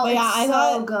 Oh, but yeah, it's I so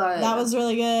thought good. That was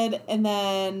really good, and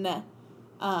then,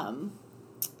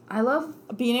 I love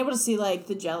being able to see, like,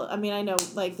 the Jello... I mean, I know,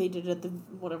 like, they did it at the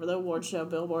award show,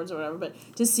 Billboards or whatever, but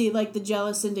to see, like, the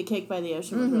Jello Cindy Cake by the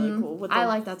Ocean was really cool. I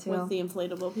like that, too. With the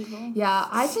inflatable people. Yeah,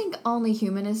 I think Only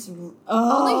Human has become,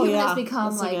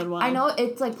 that's like... I know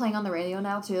it's, like, playing on the radio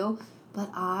now, too, but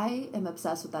I am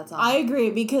obsessed with that song. I agree,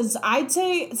 because I'd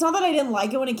say... It's not that I didn't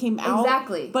like it when it came out.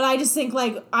 Exactly. But I just think,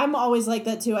 like, I'm always like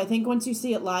that, too. I think once you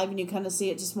see it live and you kind of see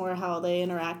it just more how they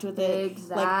interact with it.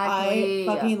 Exactly. Like, I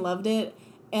fucking loved it.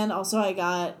 And also, I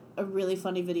got a really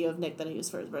funny video of Nick that I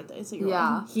used for his birthday. So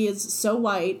he is so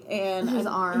white, and his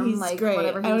arm, he's like great.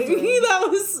 Whatever he was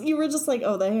doing. You were just like,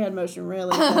 oh, the hand motion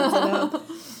really sends it up.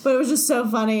 But it was just so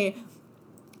funny.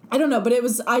 I don't know, but it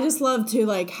was. I just love too,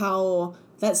 like how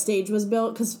that stage was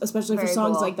built, because especially for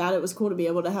songs like that, it was cool to be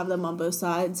able to have them on both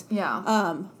sides. Yeah.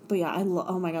 But yeah,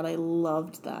 oh my god, I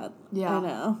loved that. Yeah. I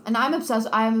know. And I'm obsessed.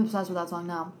 I am obsessed with that song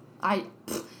now. I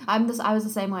was the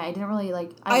same way. I didn't really like.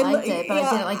 I liked it, but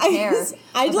I didn't like care.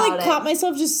 I caught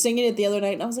myself just singing it the other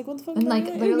night, and I was like, "What the fuck?" And like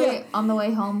literally on the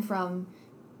way home from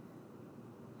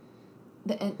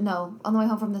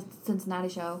the Cincinnati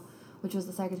show, which was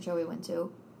the second show we went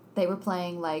to, they were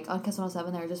playing like on Kiss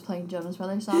 107. They were just playing Jonas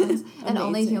Brothers songs, and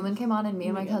Only Human came on, and me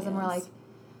and my cousin were like,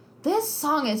 "This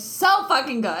song is so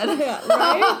fucking good." Yeah,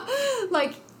 right.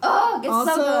 Like, oh, it's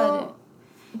also, so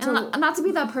good. And not to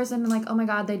be that person like, oh my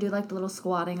god, they do like the little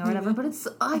squatting or whatever, but it's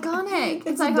iconic.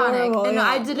 It's iconic. Adorable, and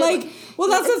I did it like, well,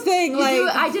 that's the thing. Like,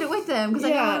 I did it with them because I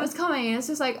knew when it was coming, and it's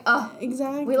just like, oh,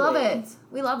 exactly. We love it.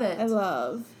 We love it. I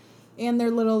love, and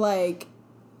their little like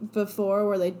before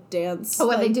where they dance. Oh,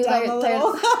 when they do their gosh,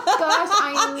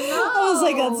 I know. I was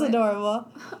like, that's adorable.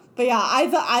 But yeah, I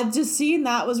thought I just seeing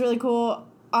that was really cool.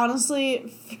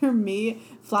 Honestly, for me,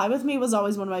 Fly With Me was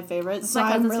always one of my favorites. So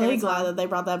I'm really glad that they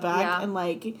brought that back. Yeah. And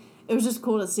like, it was just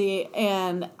cool to see.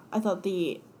 And I thought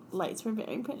the lights were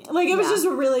very pretty. Like, it was just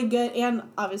really good. And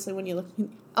obviously, When You Look Me.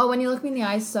 Oh, When You Look Me in the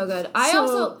Eyes, so good. I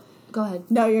also. Go ahead.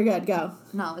 No, you're good. Go.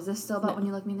 No, is this still about When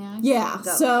You Look Me in the Eyes? Yeah.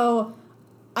 Go. So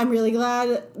I'm really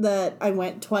glad that I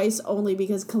went twice only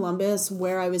because Columbus,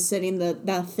 where I was sitting,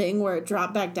 that thing where it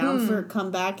dropped back down for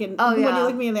comeback. And When You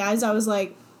Look Me in the Eyes, I was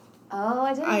like, oh,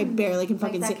 I didn't. I barely can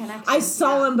fucking see. I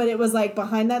saw him, but it was like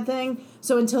behind that thing.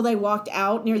 So until they walked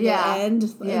out near the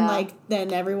end, and like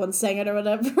then everyone sang it or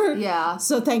whatever. Yeah.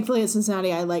 So thankfully at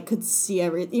Cincinnati, I like could see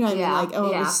everything. You know what I mean? Like,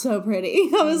 oh, it was so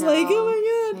pretty. I was like, oh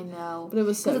my god. I know. But it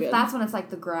was so good. That's when it's like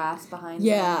the grass behind it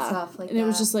and stuff like that. And it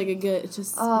was just like a good. It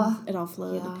just it all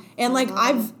flowed. Yeah. And like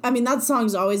I mean that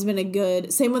song's always been a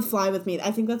good. Same with Fly With Me.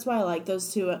 I think that's why I like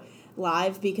those two.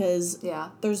 Live because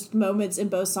there's moments in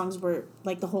both songs where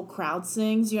like the whole crowd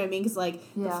sings, you know what I mean? Because like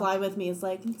the Fly With Me is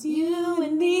like it's you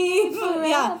and me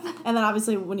forever. And then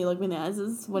obviously When You Look Me in the Eyes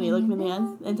is When You Look Me in the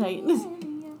Eyes and tight.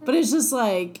 But it's just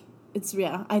like it's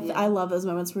I love those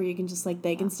moments where you can just like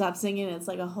they can stop singing and it's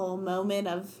like a whole moment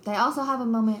of. They also have a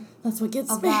moment that's what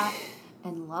gets of me. that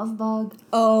and Love Bug.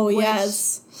 Oh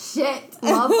yes, shit,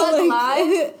 Love Bug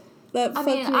live. I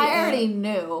mean, I already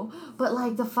knew, but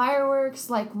like the fireworks,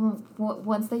 like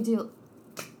once they do,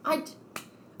 I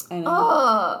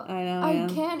know. I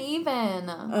can't even.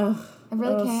 I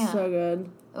really can't. So good.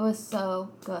 It was so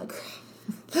good.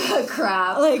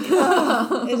 Crap. Like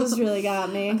it just really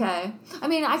got me. Okay. I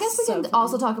mean, I guess we can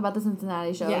also talk about the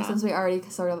Cincinnati show since we already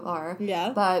sort of are.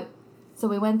 Yeah. But so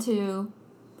we went to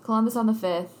Columbus on the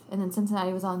 5th, and then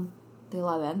Cincinnati was on the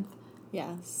 11th.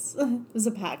 Yes, it was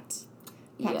a packed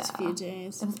few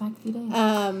days. It was packed a few days.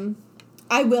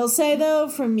 I will say though,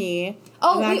 for me,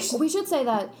 we should say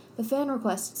that the fan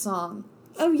request song.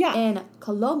 Oh yeah. In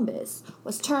Columbus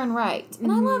was Turn Right,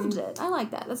 and I loved it. I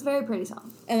like that. That's a very pretty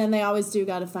song. And then they always do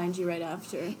Gotta Find You right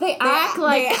after. They act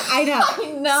like I know.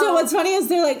 I know. So what's funny is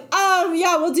they're like,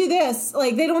 yeah, we'll do this.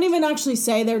 Like they don't even actually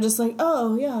say. They're just like,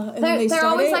 oh yeah. And they're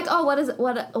always like, oh, what is it?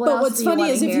 What but else what's do you funny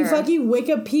is hear? if you fucking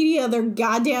Wikipedia their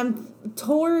goddamn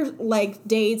tour like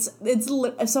dates,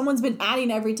 if someone's been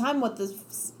adding every time what the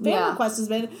fan request has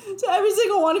been. So every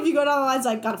single one of you go down the lines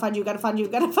like gotta find you, gotta find you,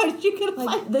 gotta find you, gotta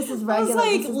find you. This is regular.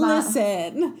 I was like,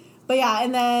 listen. But yeah,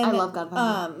 and then I love Gotta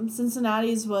Find You.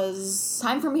 Cincinnati's was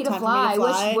Time for Me to Fly,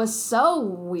 which was so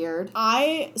weird.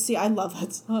 I love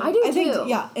that song. I do too. Think,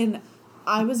 yeah, and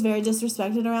I was very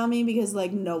disrespected around me because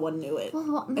like no one knew it,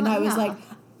 and I was like,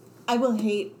 I will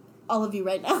hate all of you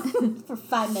right now for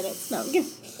 5 minutes. No.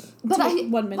 But 1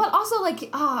 minute. But also, like,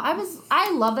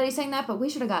 I love that he's saying that, but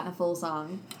we should have gotten a full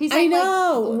song. He's saying,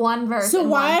 like, one verse. So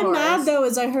why I'm mad though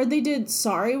is I heard they did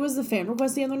 "Sorry" was the fan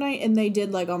request the other night, and they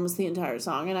did like almost the entire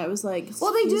song, and I was like,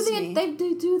 well, they do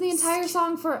the entire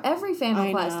song for every fan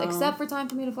request except for "Time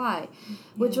for Me to Fly,"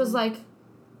 which was like.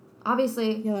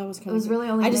 Obviously, that was kind of. It was really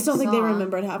only. I just don't think they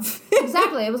remembered half.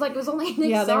 Exactly, it was only Nick's song.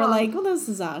 Yeah, they were like, "Well, this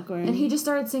is awkward," and he just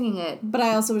started singing it. But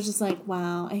I also was just like,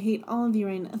 "Wow, I hate all of you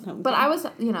right now." No, but I was,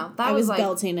 I was like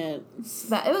belting it.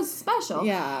 It was special.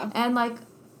 Yeah, and like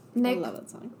Nick I love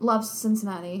that song. Loves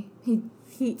Cincinnati.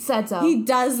 He said so. He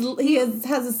does. He has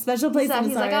a special place in his heart.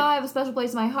 He's like, I have a special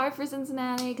place in my heart for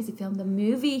Cincinnati because he filmed a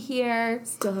movie here.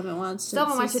 Still haven't watched it. Still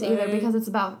haven't watched it either because it's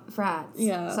about frats.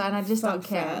 Yeah. So, and I just don't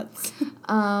care.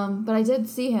 But I did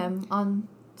see him on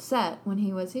set when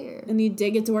he was here. And he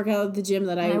did get to work out at the gym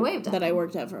that I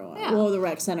worked at for a while. Yeah. Well, the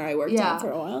rec center I worked at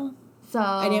for a while. So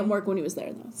I didn't work when he was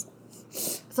there though.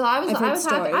 So I was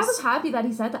happy. I was happy that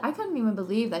he said that. I couldn't even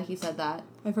believe that he said that.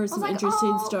 I've heard some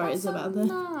interesting stories about that.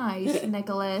 Nice,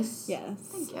 Nicholas. Yes.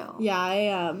 Thank you. Yeah,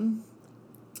 I'm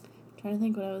trying to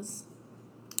think what I was.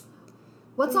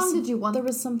 What song did you want? There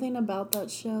was something about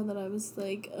that show that I was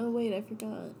like, oh wait, I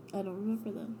forgot. I don't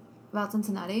remember that. About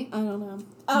Cincinnati? I don't know.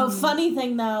 Oh, funny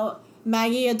thing though,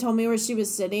 Maggie had told me where she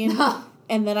was sitting.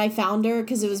 And then I found her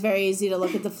because it was very easy to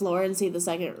look at the floor and see the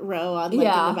second row on in the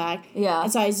back. Yeah.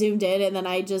 And so I zoomed in, and then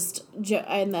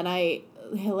I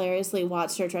hilariously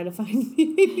watched her try to find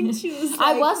me. She was like,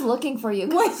 I was looking for you.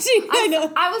 I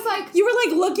know. I was like... You were,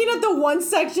 like, looking at the one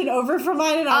section over from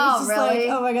mine, and I was just really?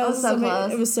 like, oh, my God, this is so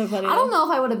close. It was so funny. I don't know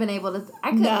if I would have been able to...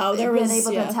 I couldn't have been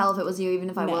able to tell if it was you, even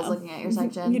if I was looking at your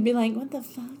section. You'd be like, what the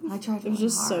fuck? I tried really It was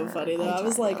just hard. so funny, though. I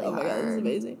was like, really oh, my God, this is hard.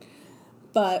 amazing.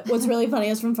 But what's really funny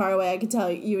is from far away, I could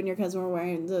tell you and your cousin were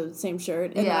wearing the same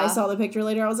shirt. And then I saw the picture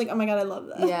later. I was like, oh, my God, I love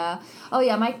that. Yeah. Oh,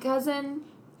 yeah, my cousin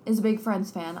is a big Friends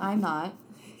fan. I'm not.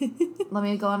 Let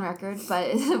me go on record, but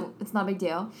it's not a big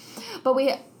deal. But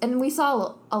we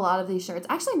saw a lot of these shirts.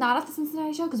 Actually, not at the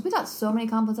Cincinnati show, because we got so many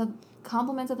compliments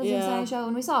at the Cincinnati show,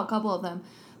 and we saw a couple of them.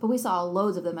 But we saw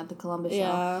loads of them at the Columbus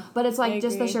show. But it's like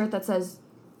just the shirt that says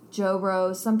Joe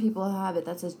Bro. Some people have it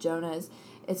that says Jonas.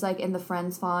 It's like in the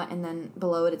Friends font, and then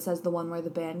below it says the one where the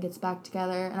band gets back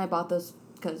together. And I bought those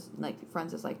because like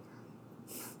Friends is like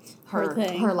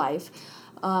her life.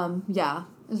 Yeah,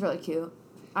 it was really cute.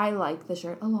 I like the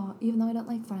shirt a lot, even though I don't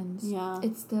like Friends. Yeah,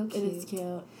 it's still cute. It is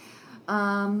cute.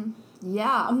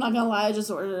 Yeah. I'm not gonna lie, I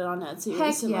just ordered it on Etsy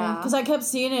recently. Yeah. Because I kept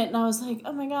seeing it, and I was like,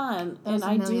 oh my God. And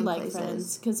I do like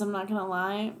Friends, because I'm not gonna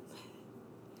lie.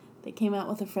 They came out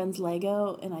with a Friends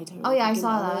Lego, and I totally I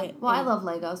saw that. It. Well, I love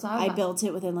Lego, so I built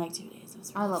it within like 2 days. It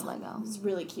was really I love fun. Lego. It's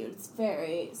really cute. It's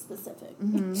very specific.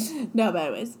 Mm-hmm. No, but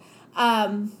anyways.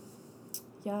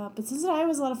 Yeah, but Cincinnati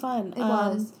was a lot of fun. It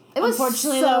was.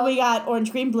 Unfortunately, though, we got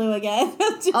orange, green, blue again.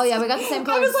 Oh, yeah, we got the same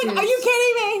color I was like, suits. are you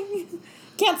kidding me?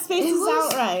 Can't space this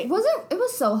out right. It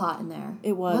was so hot in there.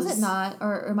 It was. Was it not?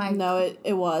 Or am I... No,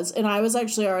 it was. And I was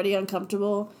actually already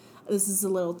uncomfortable. This is a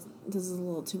little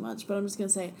too much, but I'm just going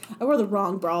to say, I wore the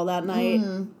wrong bra that night,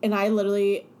 and I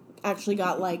literally actually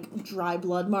got, like, dry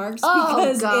blood marks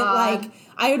because it, like,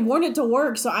 I had worn it to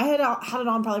work, so I had it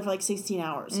on probably for, like, 16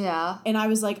 hours. Yeah. And I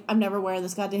was like, I'm never wearing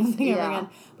this goddamn thing ever again.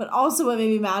 But also what made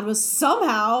me mad was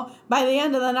somehow, by the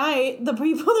end of the night, the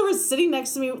people that were sitting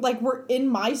next to me, like, were in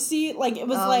my seat. Like, it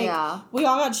was we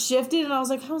all got shifted, and I was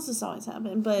like, how does this always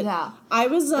happen? But I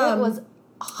was... it was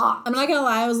hot. I'm not gonna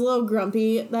lie, I was a little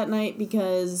grumpy that night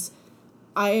because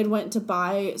I had went to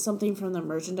buy something from the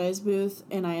merchandise booth,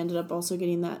 and I ended up also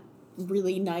getting that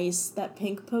really nice, that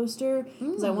pink poster,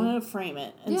 because I wanted to frame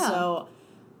it. And so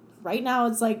right now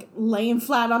it's like laying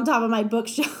flat on top of my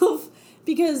bookshelf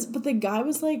but the guy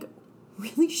was like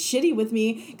really shitty with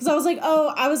me because I was like,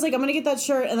 I'm gonna get that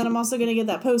shirt, and then I'm also gonna get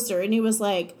that poster, and he was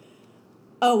like,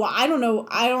 oh, well, I don't know,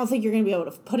 I don't think you're gonna be able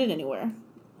to put it anywhere.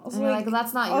 And you're like,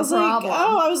 that's not your problem.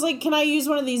 I was like, can I use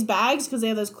one of these bags? Because they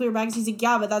have those clear bags. He's like,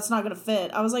 yeah, but that's not going to fit.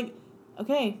 I was like,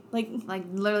 okay. Like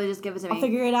literally just give it to me. I'll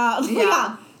figure it out.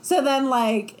 Yeah. So then,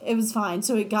 like, it was fine.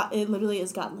 So it literally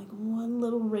has gotten, like, one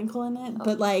little wrinkle in it. Oh.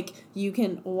 But, like, you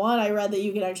can, I read that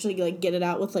you can actually, like, get it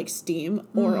out with, like, steam.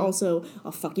 Or also,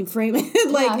 I'll fucking frame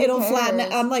it. Like, it'll flatten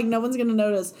it. I'm like, no one's going to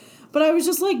notice. But I was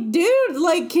just like, dude,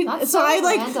 like,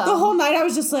 the whole night I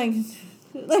was just like...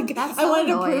 Like, I wanted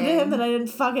to prove to him that I didn't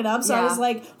fuck it up, so I was,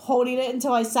 like, holding it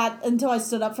until I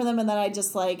stood up for them, and then I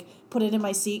just, like, put it in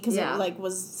my seat, because it, like,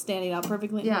 was standing up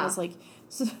perfectly, and I was, like,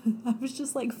 so I was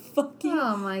just, like, fuck you.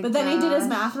 Oh, my God. But then he did his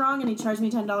math wrong, and he charged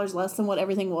me $10 less than what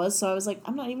everything was, so I was like,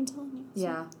 I'm not even telling you.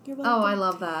 So you're welcome. Oh, I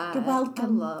love that. You're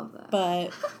welcome. I love that.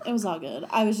 But it was all good.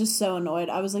 I was just so annoyed.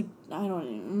 I was like, I don't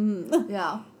even...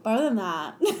 Yeah. But other than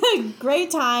that,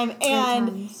 great time,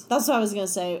 and that's what I was going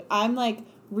to say. I'm, like...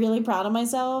 really proud of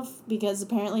myself because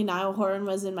apparently Niall Horan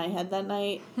was in my head that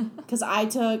night because I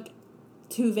took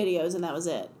 2 videos and that was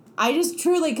it. I just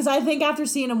truly, because I think after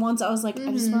seeing him once, I was like, I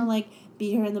just want to like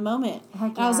be here in the moment.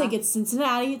 And I was like, it's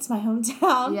Cincinnati, it's my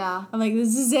hometown. Yeah. I'm like,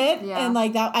 this is it. Yeah. And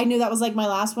like that, I knew that was like my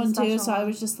last one too, so I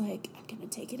was just like, I'm going to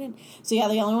take it in. So yeah,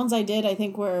 the only ones I did, I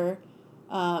think were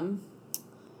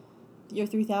Year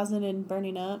 3000 and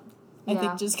Burning Up. I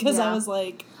think just because I was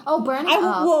like... Oh, Burning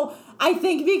Up. Well, I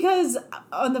think because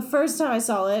on the first time I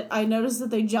saw it, I noticed that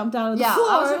they jumped out of the floor.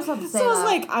 I was just about to say so I was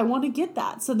like, I want to get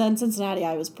that. So then Cincinnati,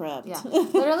 I was prepped. Yeah.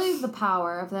 Literally the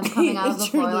power of them coming out of the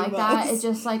floor like that, it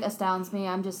just like astounds me.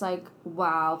 I'm just like,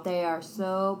 wow, they are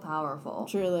so powerful.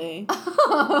 Truly.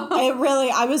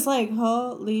 I was like,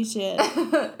 holy shit.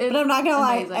 But I'm not going to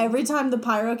lie, every time the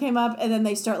pyro came up and then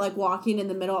they start like walking in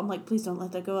the middle, I'm like, please don't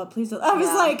let that go up. Please don't. I was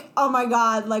like, oh my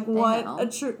God, like what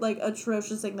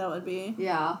atrocious thing that would be.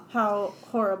 Yeah. How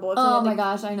horrible. Oh my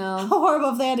gosh, I know. How horrible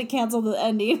if they had to cancel the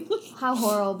ending. How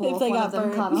horrible if they got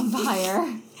burned. Caught on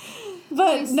fire.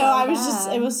 But no, I was just,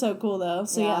 it was so cool though.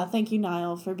 So yeah, thank you,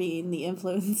 Niall, for being the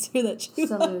influencer that you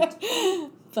Salute. are.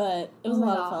 But it was a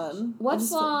lot of fun. What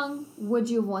song would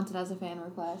you have wanted as a fan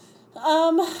request?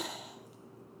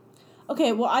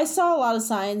 Okay, well, I saw a lot of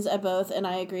signs at both, and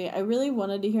I agree. I really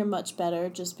wanted to hear Much Better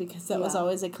just because that was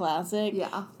always a classic.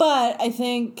 Yeah. But I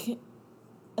think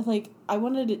I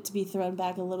wanted it to be thrown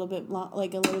back a little bit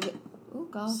like a little bit. Oh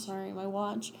gosh, sorry, my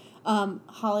watch.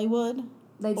 Hollywood.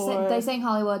 They sang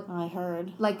Hollywood. I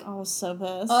heard. Like, I was so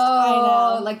pissed.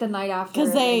 Oh, I know. Like the night after.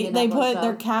 Because they put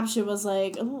their caption was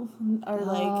like,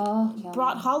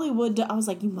 brought Hollywood to. I was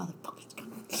like, you motherfuckers.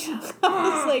 I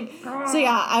was like, so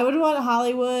yeah, I would want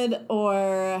Hollywood or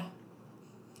I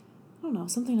don't know,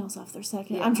 something else off their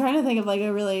second. Yeah. I'm trying to think of like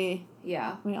a really.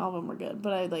 Yeah. I mean, all of them were good,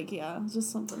 but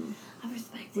just something. I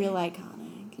respect real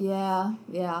iconic. Yeah.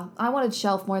 I wanted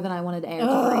Shelf more than I wanted Air to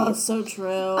breathe. Breathe. So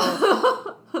true.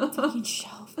 Fucking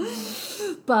Shelf.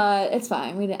 Man. But it's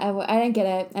fine. I didn't get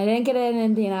it. I didn't get it in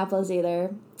Indianapolis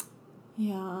either.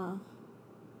 Yeah.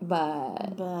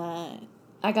 But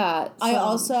I got. I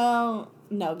also.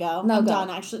 No, go. I'm done,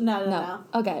 actually. No.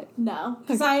 Okay. No.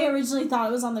 Because I originally thought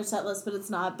it was on their set list, but it's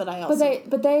not. But I also...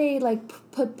 But they like,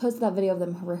 posted that video of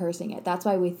them rehearsing it. That's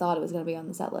why we thought it was going to be on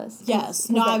the set list. Yes.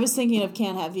 No, I was thinking of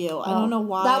Can't Have You. I don't know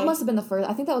why. That must have been the first...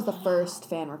 I think that was the first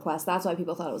fan request. That's why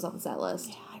people thought it was on the set list.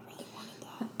 Yeah, I really wanted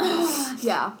that.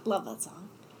 Yeah. Love that song.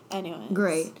 Anyway.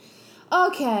 Great.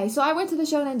 Okay, so I went to the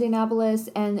show in Indianapolis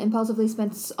and impulsively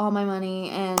spent all my money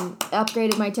and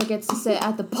upgraded my tickets to sit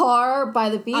at the bar by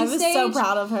the B stage. I was so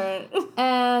proud of her.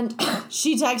 And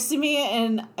she texted me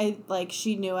and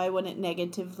she knew I wouldn't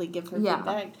negatively give her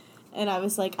feedback. And I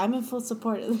was like, I'm in full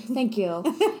support of this. Thank you.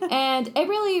 And it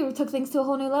really took things to a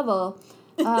whole new level.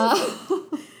 Let's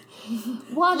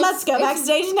go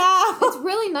backstage now. It's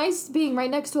really nice being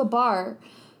right next to a bar.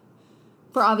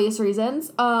 For obvious reasons.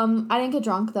 I didn't get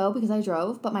drunk, though, because I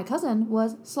drove, but my cousin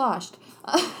was sloshed.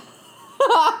 But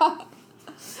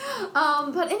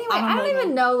anyway, I don't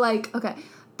even know, okay,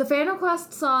 the fan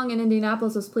request song in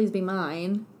Indianapolis was Please Be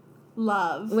Mine.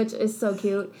 Love. Which is so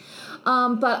cute.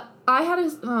 But I had a...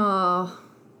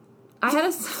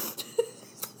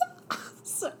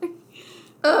 Sorry.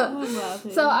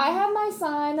 So I had my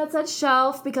sign that said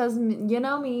Shelf because, you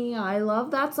know me, I love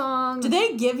that song. Did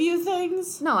they give you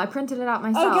things? No, I printed it out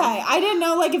myself. Okay, I didn't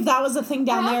know if that was a thing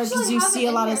down there because you see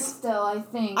a lot of... still, I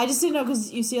think. I just didn't know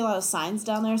because you see a lot of signs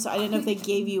down there, so I didn't know if they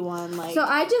gave you one, So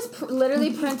I just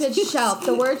literally printed Shelf,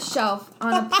 the word Shelf,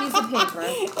 on a piece of paper.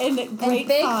 In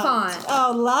big font.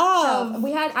 Oh, love.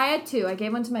 Shelf. I had two. I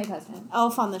gave one to my cousin.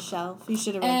 Elf on the Shelf. You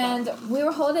should have read that. And we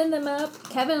were holding them up.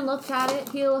 Kevin looked at it.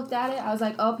 He looked at it. I was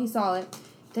like, oh, he saw it.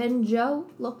 Then Joe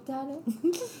looked at it.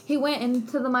 He went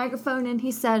into the microphone and he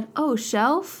said, oh,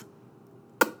 Shelf?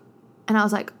 And I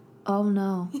was like, oh,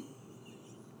 no.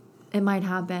 It might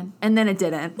happen. And then it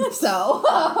didn't. So.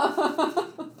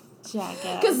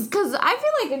 Jackass. Because I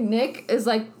feel like Nick is,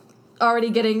 already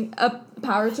getting a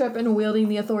power trip and wielding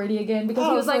the authority again. Because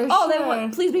he was like, oh, then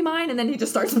what? Please Be Mine. And then he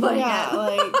just starts playing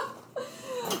it.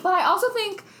 But I also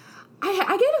think...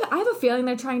 I have a feeling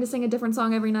they're trying to sing a different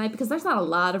song every night because there's not a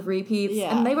lot of repeats.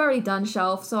 Yeah. And they've already done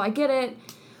Shelf, so I get it.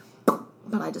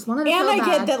 But I just wanted to feel bad. And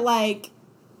I get that,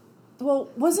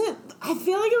 I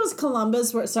feel like it was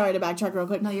Columbus where... Sorry to backtrack real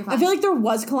quick. No, you're fine. I feel like there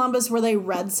was Columbus where they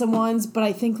read someone's, but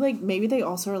I think, maybe they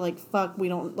also are like, fuck, we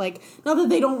don't, not that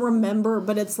they don't remember,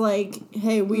 but it's like,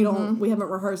 hey, we haven't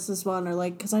rehearsed this one, or,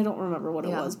 because I don't remember what it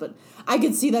was, but I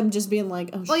could see them just being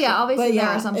like, oh, shit. Well, yeah, obviously there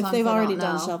are some songs if they've already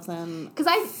done Shelf, then because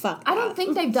I don't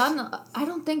think they've done... I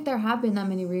don't think there have been that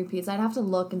many repeats. I'd have to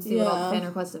look and see what all the fan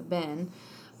requests have been.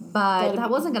 But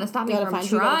that wasn't going to stop me from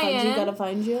trying. Gotta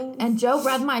find you. And Joe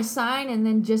read my sign and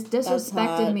then just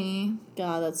disrespected me.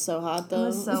 God, that's so hot, though. It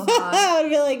was so hot. I would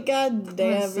be like, God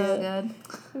damn it. Was so good.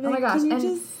 Oh my gosh.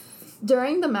 And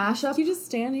during the mashup... Can you just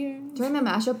stand here? During the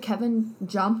mashup, Kevin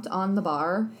jumped on the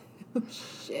bar.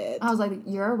 Shit. I was like,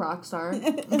 you're a rock star.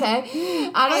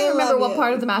 Okay? I don't even remember what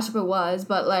part of the mashup it was,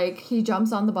 but, he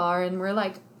jumps on the bar and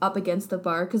we're, up against the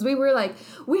bar. Because we were,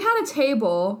 we had a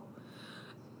table...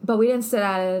 But we didn't sit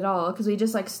at it at all because we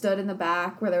just, stood in the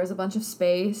back where there was a bunch of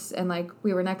space and,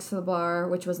 we were next to the bar,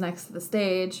 which was next to the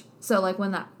stage. So,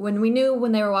 when we knew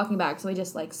when they were walking back, so we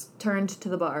just, turned to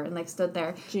the bar and, stood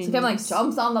there. Genius. So Kevin,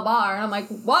 jumps on the bar and I'm like,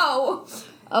 whoa,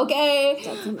 okay,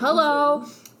 hello.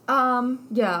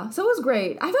 Yeah, so it was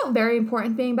great. I felt very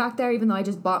important being back there even though I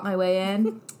just bought my way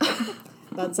in.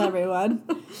 That's everyone.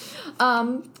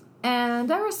 And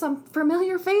there were some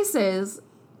familiar faces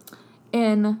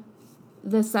in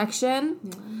this section.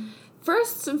 Yeah.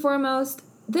 First and foremost,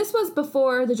 this was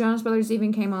before the Jonas Brothers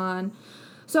even came on.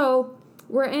 So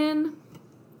we're in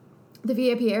the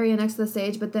VIP area next to the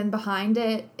stage, but then behind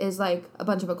it is a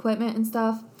bunch of equipment and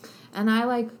stuff. And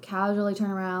I casually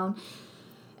turn around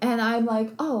and I'm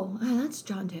like, oh, that's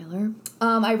John Taylor.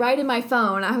 I write in my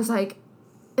phone, I was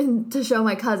to show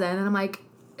my cousin, and I'm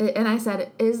and I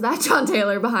said, is that John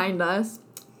Taylor behind us?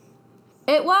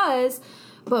 It was.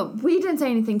 But we didn't say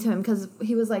anything to him because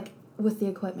he was, like, with the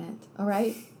equipment, all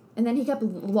right? And then he kept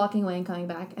walking away and coming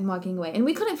back and walking away. And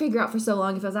we couldn't figure out for so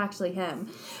long if it was actually him.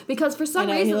 Because for some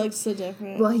reason... he looks so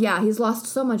different. Well, yeah, he's lost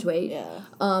so much weight. Yeah.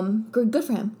 Good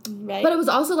for him. Right. But it was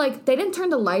also, like, they didn't turn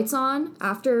the lights on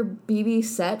after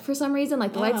BB's set for some reason.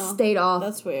 Like, the lights stayed off.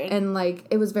 That's weird. And, like,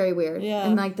 it was very weird. Yeah.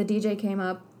 And, like, the DJ came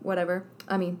up, whatever.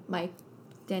 I mean, Mike,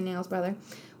 Danielle's brother.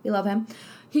 We love him.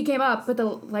 He came up, but the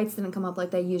lights didn't come up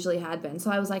like they usually had been.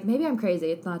 So I was like, maybe I'm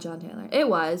crazy. It's not John Taylor. It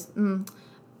was.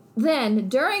 Then,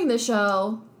 during the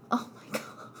show... Oh, my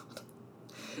God.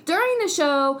 During the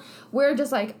show, we're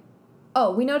just like...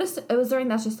 Oh, we noticed... It was during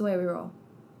That's Just the Way We Roll.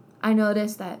 I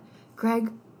noticed that Greg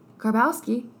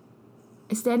Grabowski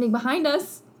is standing behind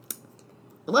us.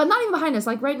 Well, not even behind us.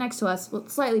 Like, right next to us. Well,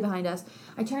 slightly behind us.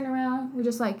 I turn around. We're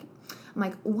just like... I'm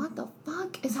like, what the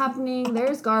fuck is happening?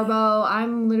 There's Garbo.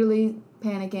 I'm literally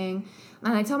panicking.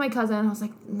 And I tell my cousin, I was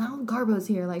like, now Garbo's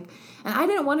here. Like, and I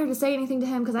didn't want her to say anything to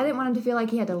him because I didn't want him to feel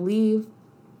like he had to leave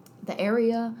the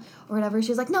area or whatever. She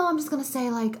was like, no, I'm just going to say,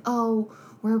 like, oh,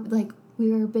 we're a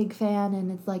big fan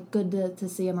and it's, like, good to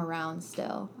see him around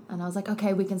still. And I was like,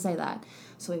 okay, we can say that.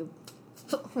 So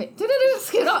we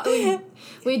scoot on.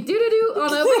 We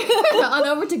on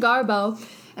over to Garbo.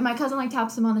 And my cousin, like,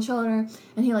 taps him on the shoulder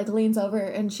and he, like, leans over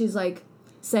and she's, like,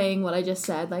 saying what I just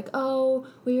said, like, oh,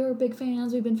 we are big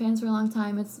fans, we've been fans for a long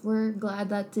time, we're glad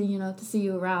that, to see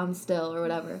you around still, or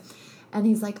whatever. And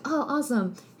he's like, oh,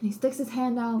 awesome. And he sticks his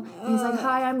hand out, and he's like,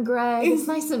 hi, I'm Greg, it's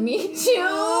nice to meet you.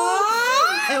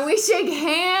 And we shake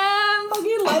hands.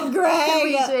 Fucking love Greg.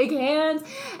 We shake hands.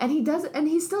 And he does, and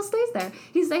he still stays there.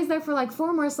 He stays there for, like,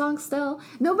 4 more songs still.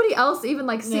 Nobody else even,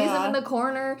 like, sees him in the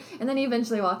corner, and then he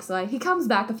eventually walks away. He comes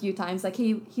back a few times, like,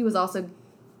 he was also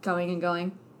going and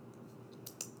going.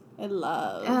 I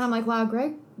love. And I'm like, wow,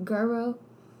 Greg Grabowski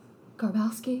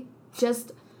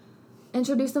just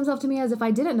introduced himself to me as if I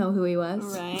didn't know who he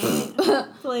was. Right.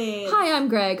 Please. Hi, I'm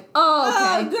Greg. Oh,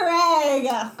 okay. Oh, Greg.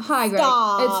 Hi, Greg.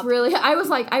 Stop. It's really,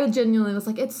 I genuinely was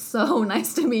like, it's so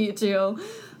nice to meet you.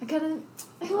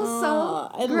 It was so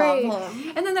great. Love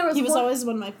him. And then there was He was always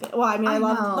one of my favorites. Well, I mean, I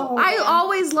loved the whole band. I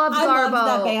always loved Garbo. I loved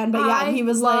that band, but yeah, he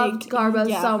was loved Garbo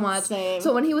so much. Same.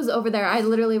 So when he was over there, I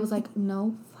literally was like,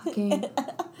 no fucking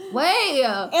way.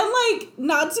 And, like,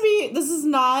 not to be, this is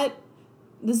not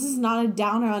a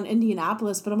downer on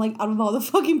Indianapolis, but I'm like, out of all the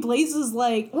fucking places,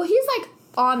 like... Well, he's like,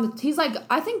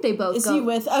 I think they both Is he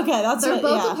with... Okay, that's They're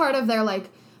both a part of their, like,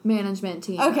 management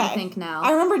team, okay. I think now.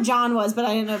 I remember John was, but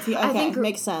I didn't know if he... Okay,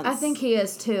 makes sense. I think he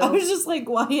is, too. I was just like,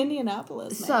 why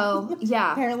Indianapolis, man? So,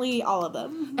 yeah. Apparently, all of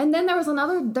them. And then there was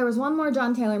one more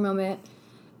John Taylor moment,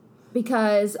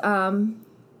 because,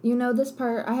 you know this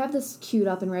part... I have this queued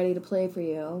up and ready to play for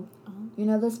you. Uh-huh. You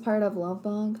know this part of Love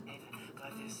Bug?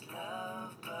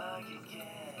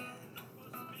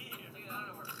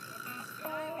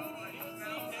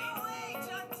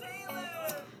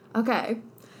 Okay,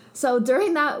 so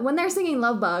during that, when they're singing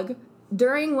Love Bug,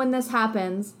 when this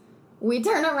happens, we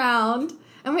turn around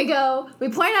and we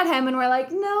point at him and we're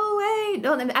like, no way.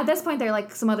 No, and at this point, they're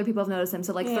like, some other people have noticed him,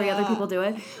 so like 3 other people do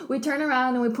it. We turn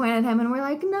around and we point at him and we're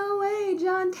like, no way,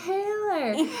 John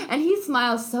Taylor. And he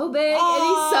smiles so big and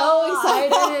he's so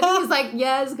excited. And he's like,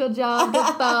 yes, good job, good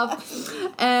stuff.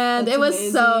 And it was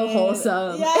amazing. So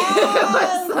wholesome. Yes. It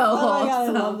was so wholesome. My God, I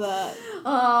love that.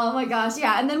 Oh my gosh,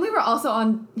 yeah. And then we were also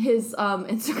on his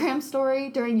Instagram story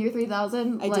during Year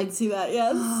 3000. I did see that,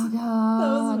 yes. Oh god.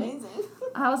 That was amazing.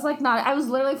 I was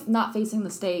literally not facing the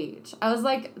stage. I was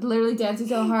like literally dancing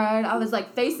so hard. I was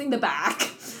like facing the back.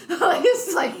 I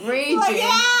was like raging. Like,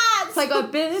 yes! It's like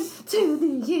I've been to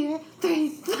the year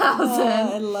 3000.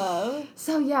 I love.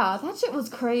 So yeah, that shit was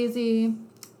crazy.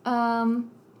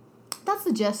 That's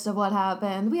the gist of what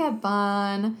happened. We had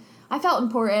fun. I felt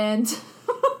important.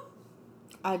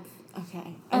 I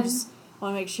just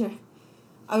want to make sure.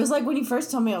 I was like, when you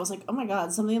first told me, I was like, oh my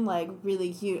god, something like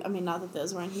really huge. I mean, not that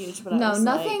those weren't huge, but I was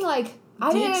nothing like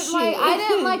I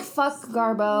didn't like fuck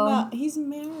Garbo. No, he's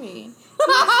married.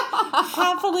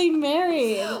 Happily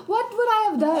married. What would I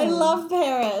have done? I love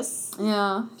Paris.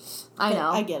 Yeah, I know.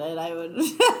 I get it. I would.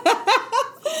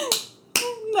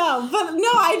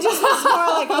 I just was more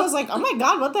like, I was like, oh my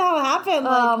god, what the hell happened?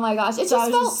 Like, oh my gosh, it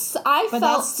just felt. I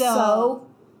felt so.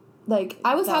 Like,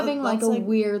 I was having, like, a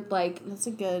weird, like... That's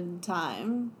a good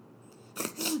time.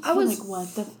 I was... like,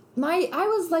 what the... I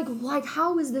was, like,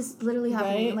 how is this literally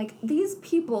happening? Right? Like, these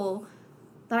people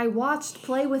that I watched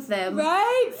play with them...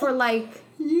 Right? For, like...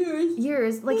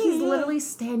 Years. Like, he's literally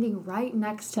standing right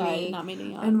next to me. Not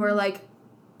meeting up. And we're, like...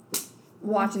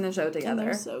 watching the show together.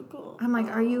 They're so cool. I'm like,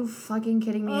 are you fucking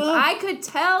kidding me? If I could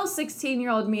tell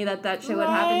 16-year-old me that shit would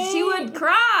happen, she would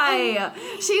cry.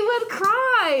 She would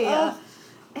cry.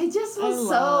 It just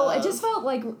was it just felt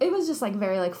like, it was just like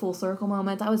very like full circle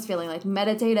moments. I was feeling like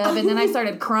meditative, and then I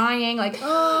started crying. Like,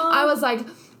 I was like,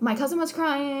 my cousin was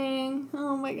crying.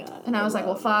 Oh my God. And I was like,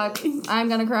 well, fuck, I'm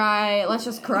gonna cry. Let's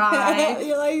just cry.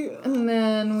 You're like, and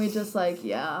then we just like,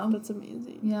 That's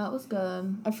amazing. Yeah, it was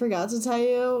good. I forgot to tell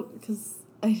you, because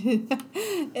I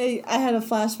had a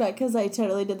flashback because I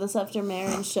totally did this after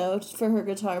Marin's show for her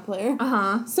guitar player.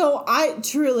 So I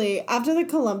truly, after the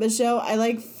Columbus show, I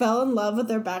like fell in love with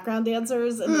their background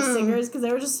dancers and the singers because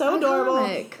they were just so adorable.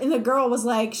 And the girl was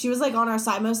like, she was like on our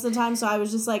side most of the time, so I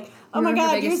was just like, oh my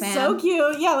God, you're so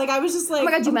cute. Yeah, like I was just like, oh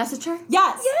my God, you messaged her?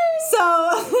 Yes. Yay!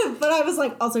 So, but I was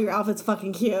like, also your outfit's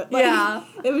fucking cute. Like, yeah.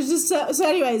 It was just so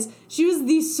anyways, she was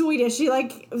the sweetest. She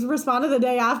like responded the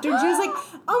day after and she was like,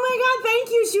 oh my God, thank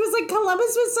you. She was like,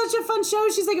 Columbus was such a fun show.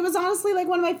 She's like, it was honestly like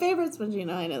one of my favorites. But you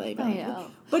know, I know they don't. I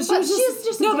know. But she was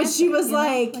just no, but she was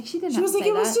like she didn't she was like,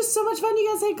 it was just so much fun.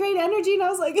 You guys had great energy. And I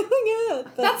was like, oh my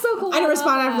God. But that's so cool. I didn't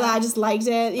respond after that. I just liked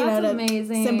it. You that's know,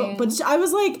 amazing. Simple. But I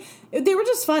was like, they were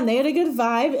just fun. They had a good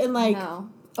vibe. And like,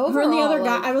 overall, her and the other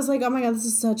guy, I was like, oh my God, this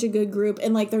is such a good group.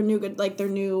 And like, their new,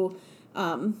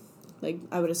 like,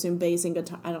 I would assume bass and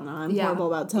guitar. I don't know. I'm horrible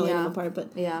about telling them apart.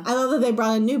 But I love that they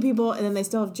brought in new people. And then they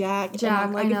still have Jack. Jack, and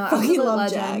I'm like, I know. I fucking love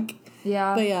legend. Jack.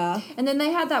 Yeah. But yeah. And then they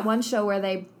had that one show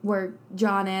where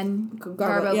John and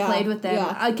Garbo played with them.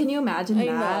 Yeah. Can you imagine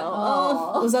that?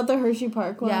 Oh. Was that the Hershey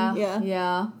Park one?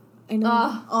 Yeah. I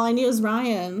know. All I knew is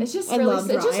Ryan. It's just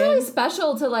really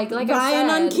special to like Ryan I said.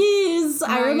 On keys.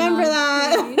 I remember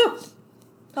that.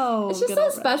 It's just so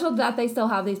special that they still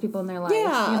have these people in their life.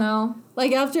 Yeah. You know?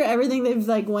 Like after everything they've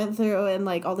like went through and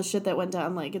like all the shit that went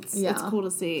down, like it's cool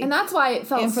to see. And that's why it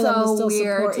felt so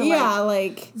weird to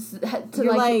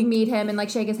meet him and like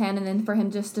shake his hand, and then for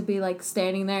him just to be like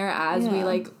standing there as we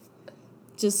like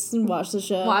just watch the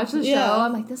show.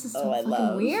 I'm like, this is so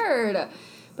fucking weird.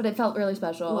 But it felt really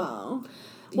special. Wow.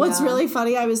 What's really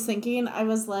funny, I was thinking, I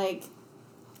was like,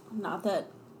 not that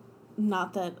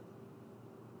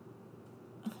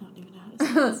I don't even know how to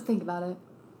say this. Think about it.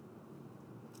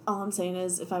 All I'm saying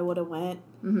is, if I would have went,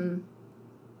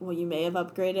 well, you may have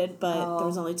upgraded, but there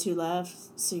was only 2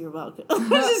 left, so you're welcome. I'm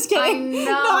just kidding. I know.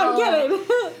 No, I'm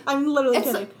kidding. I'm literally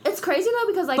kidding. It's crazy though,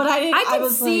 because like, I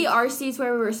could see our seats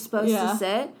where we were supposed to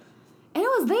sit. And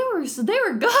they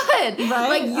were good. Right?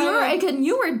 Like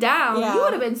you were down. Yeah. You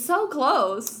would have been so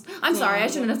close. I'm sorry, I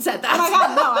shouldn't have said that. Oh my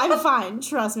God, no, I'm fine.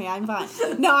 Trust me, I'm fine.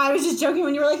 No, I was just joking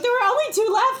when you were like, there were only 2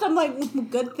 left. I'm like,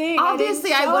 good thing.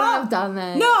 Obviously, I wouldn't have done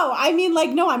that. No, I mean, like,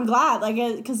 no, I'm glad. Like,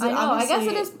 because I know. I guess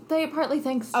it is. They partly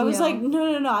thanks. I was like,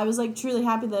 no. I was like truly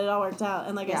happy that it all worked out.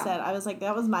 And like I said, I was like,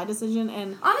 that was my decision.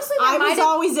 And honestly, I was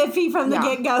always iffy from the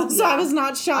get go, so I was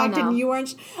not shocked, and you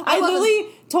weren't. I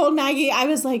literally told Maggie, I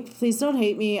was like, please don't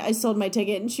hate me. I sold my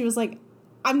ticket, and she was like,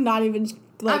 I'm not even shocked.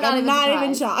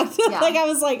 Yeah. Like, I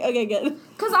was like, okay, good.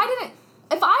 Because I didn't.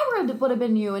 If I would have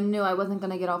been you and knew I wasn't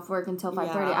going to get off work until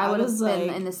 5:30, I would have been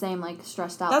in the same, like,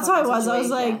 stressed out. That's how I was. I was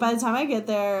like, by the time I get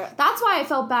there. That's why I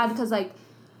felt bad, because, like,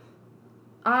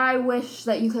 I wish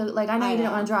that you could, like, I know you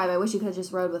didn't want to drive. I wish you could have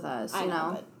just rode with us, you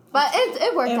know. But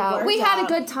it worked out. We had a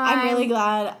good time. I'm really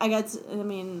glad.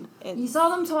 You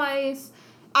saw them twice.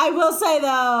 I will say,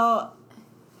 though,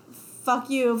 fuck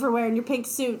you for wearing your pink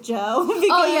suit, Joe.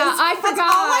 Oh, yeah, I forgot. That's all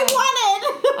I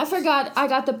wanted. I forgot. I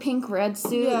got the pink red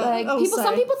suit. Yeah. Like,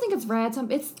 some people think it's red.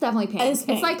 It's definitely pink. It's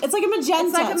pink. It's like a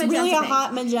magenta. It's really a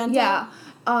hot magenta. Yeah.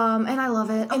 And I love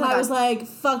it. And I was like,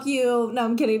 fuck you. No,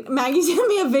 I'm kidding. Maggie sent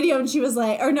me a video and she was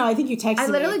like, or no, I think you texted me. I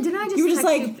literally didn't. You were just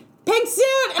like, pink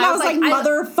suit! And I was like,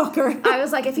 motherfucker. I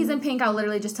was like, if he's in pink, I'll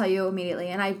literally just tell you immediately.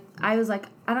 And I was like,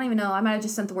 I don't even know. I might have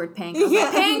just sent the word pink. I was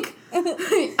like, pink!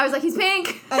 I was like, he's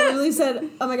pink! I literally said,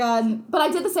 oh my God. But I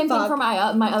did the same thing for my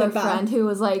other friend who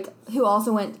was like, who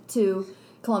also went to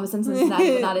Columbus and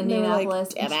Cincinnati, but not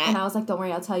Indianapolis. Like, and I was like, don't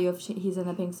worry, I'll tell you if he's in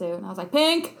the pink suit. And I was like,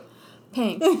 pink!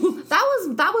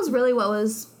 That was really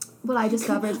what I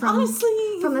discovered from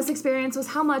this experience, was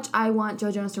how much I want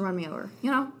Joe Jonas to run me over, you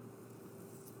know?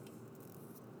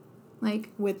 Like,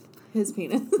 with his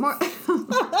penis. More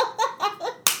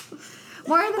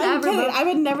than ever. I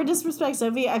would never disrespect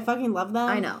Sophie. I fucking love them.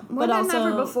 I know. More than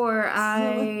ever before,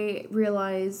 I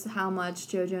realized how much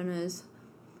Joe Jonas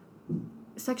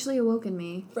sexually awoken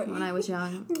me when I was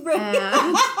young.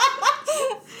 And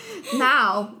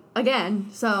now, again,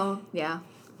 so, yeah.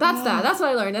 That's that. That's what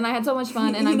I learned. And I had so much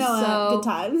fun. And I'm so good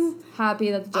times.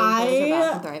 happy that the Joe Jonas are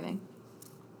back and thriving.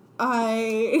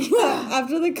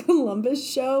 after the Columbus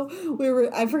show,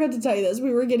 I forgot to tell you this,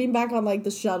 we were getting back on, like,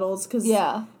 the shuttles, because,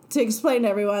 to explain to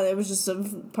everyone, it was just a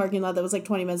parking lot that was, like,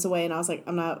 20 minutes away, and I was like,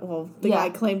 the guy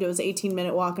claimed it was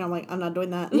 18-minute walk, and I'm like, I'm not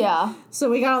doing that. Yeah. So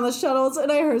we got on the shuttles,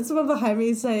 and I heard someone behind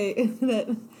me say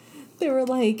that they're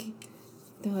like,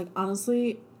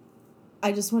 honestly,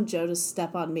 I just want Joe to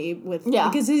step on me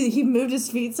because he moved his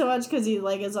feet so much, because he,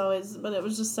 like, is always, but it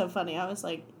was just so funny. I was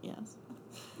like, yes.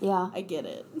 Yeah. I get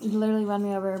it. You literally run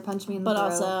me over, punch me in the throat. But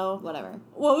also, whatever.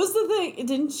 What was the thing?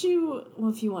 Didn't you,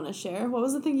 if you want to share, what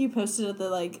was the thing you posted at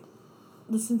the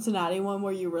Cincinnati one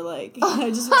where you were like,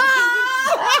 I just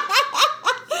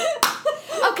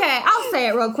Okay, I'll say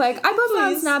it real quick. I posted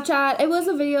on Snapchat. It was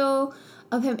a video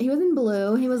of him. He was in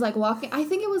blue. He was, like, walking. I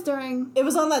think it was during... It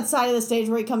was on that side of the stage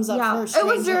where he comes up for Strangers. It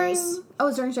was during... Oh, it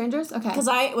was during Strangers? Okay. Because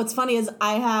what's funny is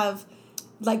I have...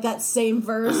 like that same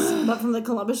verse, but from the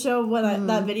Columbus show, when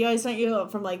that video I sent you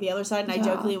from, like, the other side, and I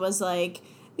jokingly was like,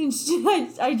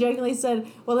 I jokingly said,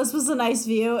 well, this was a nice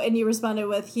view, and you responded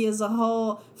with, he is a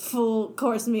whole full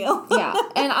course meal. Yeah,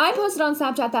 and I posted on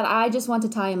Snapchat that I just want to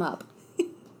tie him up.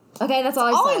 Okay, that's all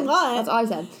I said. That's all I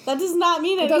said. That does not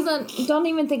mean anything. Don't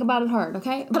even think about it hard,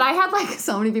 okay? But I had, like,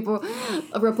 so many people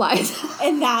replies.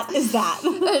 And that is that.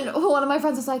 And one of my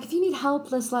friends was like, if you need help,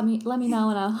 just let me know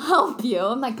and I'll help you.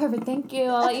 I'm like, perfect, thank you.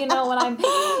 I'll let you know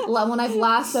when I've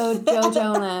lassoed Joe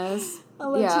Jonas.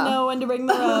 I'll let you know when to bring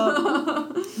the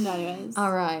rope. No, anyways.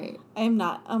 All right. I am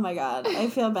not. Oh, my God. I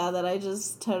feel bad that I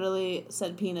just totally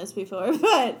said penis before,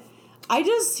 but... he's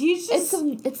just...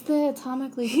 It's the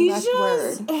atomically correct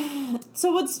word.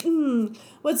 So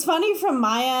what's funny from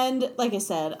my end, like I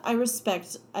said, I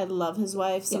love his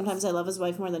wife. Sometimes I love his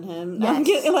wife more than him.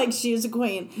 Yes. She is a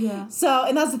queen. Yeah. So,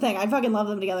 and that's the thing, I fucking love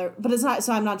them together, but it's not,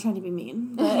 so I'm not trying to be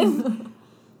mean.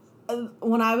 But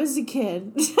when I was a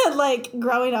kid, like,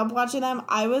 growing up watching them,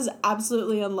 I was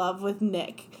absolutely in love with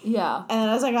Nick. Yeah. And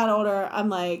as I got older, I'm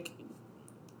like...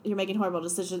 You're making horrible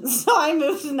decisions. So I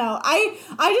moved to no.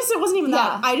 It wasn't even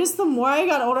that. The more I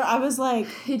got older, I was like...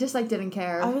 He just, like, didn't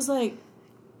care. I was like,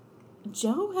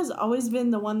 Joe has always been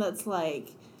the one that's, like...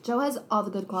 Joe has all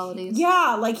the good qualities.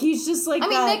 Yeah, like, he's just, like,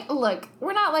 Nick, look,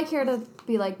 we're not, like, here to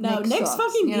be, like, no, Nick's sucks,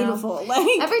 fucking beautiful. Like,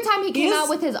 every time he came out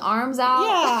with his arms out,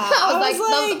 yeah, I was like,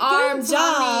 those arms,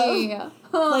 honey.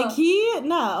 Like,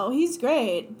 he's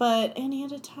great, and he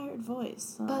had a tired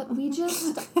voice. So. But we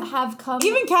just have come...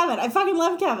 Even Kevin, I fucking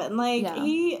love Kevin. Like,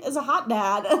 he is a hot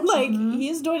dad. Like, he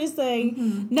is doing his thing.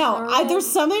 Mm-hmm. No, there's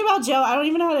something about Joe, I don't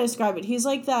even know how to describe it. He's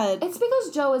like that... It's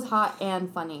because Joe is hot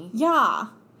and funny. Yeah.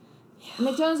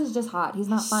 Nick Jonas is just hot. He's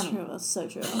not funny. True. That's so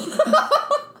true.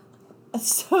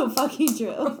 That's so fucking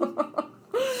true.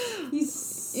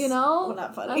 He's... Well,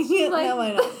 not funny. No,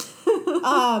 I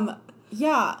know.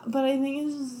 Yeah, but I think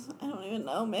it's just, I don't even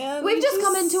know, man. We've just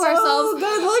come into ourselves.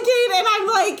 Good looking, and I'm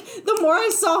like, the more I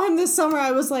saw him this summer,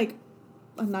 I was like,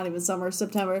 not even summer,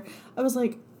 September, I was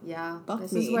like, yeah,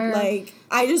 this is where, like,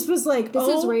 I just was like, this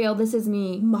is real, this is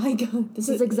me. My God. This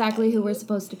is exactly who we're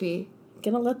supposed to be.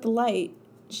 Gonna let the light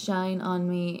shine on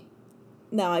me.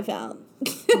 Now I found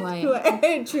who I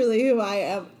am. Truly who I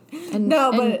am. And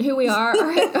who we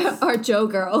are Joe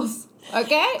girls.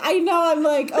 Okay? I know, I'm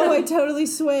like, I totally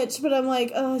switched, but I'm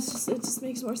like, it just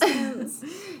makes more sense.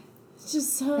 It's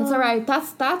just so... It's alright.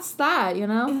 That's that, you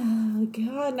know? Oh,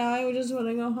 God, now I just want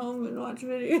to go home and watch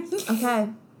videos. Okay.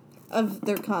 Of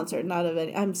their concert, not of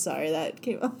any... I'm sorry that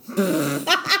came up.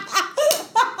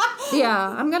 Yeah,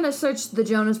 I'm gonna search the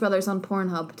Jonas Brothers on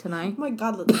Pornhub tonight. Oh my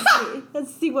God, let's see.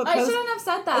 Let's see what... I shouldn't have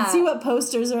said that. Let's see what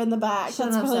posters are in the back.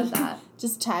 Shouldn't have said that.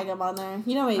 Just tag them on there.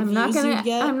 You know how many views you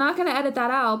get? I'm not gonna edit that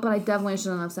out, but I definitely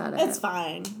shouldn't have said it. It's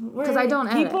fine. Because I don't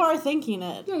edit. People are thinking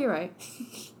it. Yeah, you're right.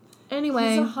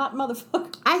 Anyway. He's a hot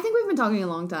motherfucker. I think we've been talking a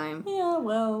long time. Yeah,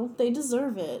 well, they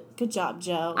deserve it. Good job,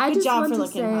 Joe. Good job for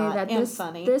looking hot and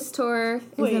funny. This tour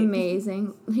is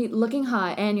amazing. Looking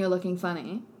hot and you're looking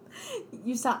funny.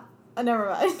 You sound... never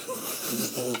mind.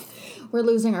 We're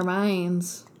losing our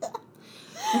minds.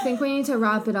 I think we need to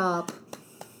wrap it up.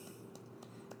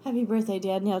 Happy birthday,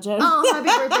 Danielle Jones. Oh, happy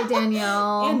birthday,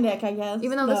 Danielle. And Nick, I guess.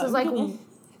 Even though this is like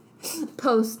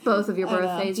post both of your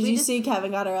birthdays. Did you see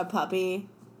Kevin got her a puppy?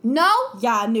 No?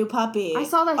 Yeah, a new puppy. I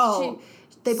saw that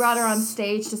they brought her on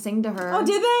stage to sing to her. Oh,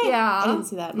 did they? Yeah. I didn't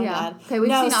see that. My bad. Okay, we've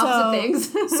seen opposite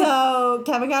things. So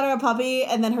Kevin got her a puppy,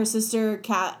 and then her sister,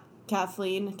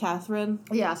 Catherine.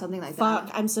 Yeah, something like that.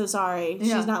 Fuck, I'm so sorry.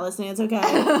 Yeah. She's not listening. It's okay.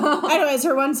 Anyways,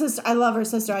 her one sister, I love her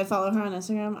sister. I follow her on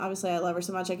Instagram. Obviously, I love her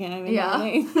so much I can't even know her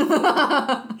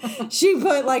name. She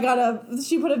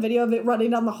put a video of it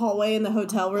running down the hallway in the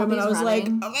hotel room, and I was like,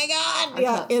 oh my god.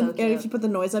 Yeah, and if you put the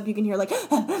noise up, you can hear like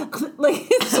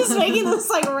it's just making this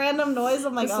like random noise.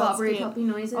 I'm like, the slobbery puppy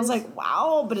noises. I was like,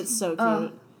 wow, but it's so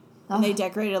cute. And they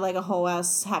decorated like a whole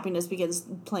ass Happiness Begins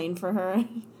plane for her.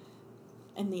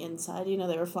 And the inside, they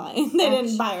were flying. They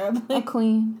didn't buy her a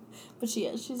queen. But she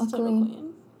is. She's a total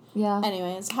queen. Yeah.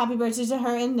 Anyways, happy birthday to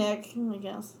her and Nick, I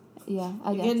guess. Yeah,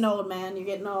 You're getting old, man. You're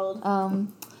getting old.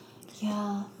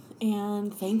 Yeah.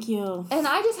 And thank you. And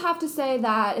I just have to say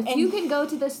that if you can go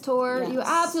to this tour, you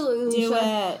absolutely should. Do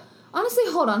it. Honestly,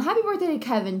 hold on. Happy birthday to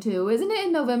Kevin, too. Isn't it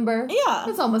in November? Yeah.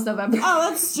 It's almost November. Oh,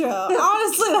 that's true.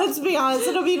 Honestly, let's be honest.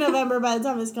 It'll be November by the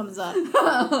time this comes up.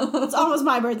 It's almost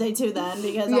my birthday, too, then,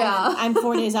 because I'm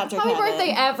 4 days after Happy Kevin.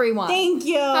 Birthday, everyone. Thank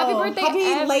you. Happy birthday,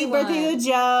 everyone. Late birthday to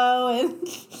Joe.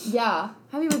 Yeah.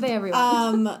 Happy birthday,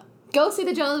 everyone. Go see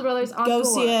the Jonas Brothers on tour.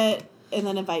 Go see it. And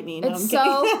then invite me. No, it's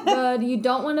so good. You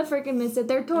don't want to freaking miss it.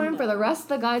 They're touring for the rest of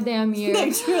the goddamn year.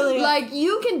 They truly are. Like,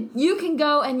 you can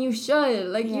go and you should.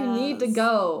 Like, you need to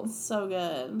go. So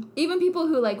good. Even people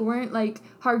who, like, weren't, like,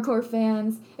 hardcore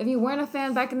fans. If you weren't a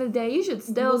fan back in the day, you should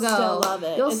still go. Still love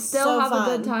it. You'll still have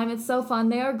a good time. It's so fun.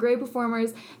 They are great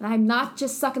performers. And I'm not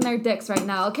just sucking their dicks right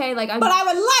now, okay? But I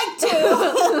would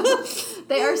like to!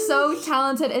 They are so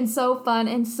talented and so fun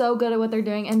and so good at what they're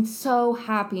doing and so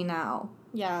happy now.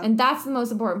 Yeah. And that's the most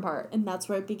important part. And that's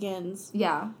where it begins.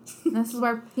 Yeah. This is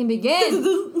where it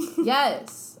begins.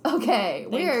 Yes. Okay.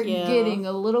 We are getting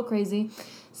a little crazy.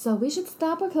 So we should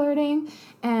stop recording.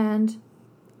 And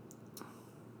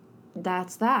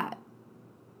that's that.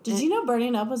 Did you know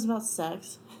Burning Up was about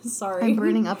sex? Sorry. I'm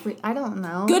burning up. I don't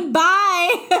know.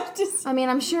 Goodbye.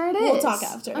 I'm sure it is. We'll talk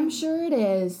after. I'm sure it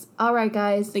is. All right,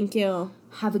 guys. Thank you.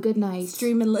 Have a good night.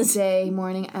 Stream and listen. Day,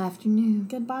 morning, afternoon.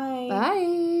 Goodbye.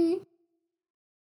 Bye.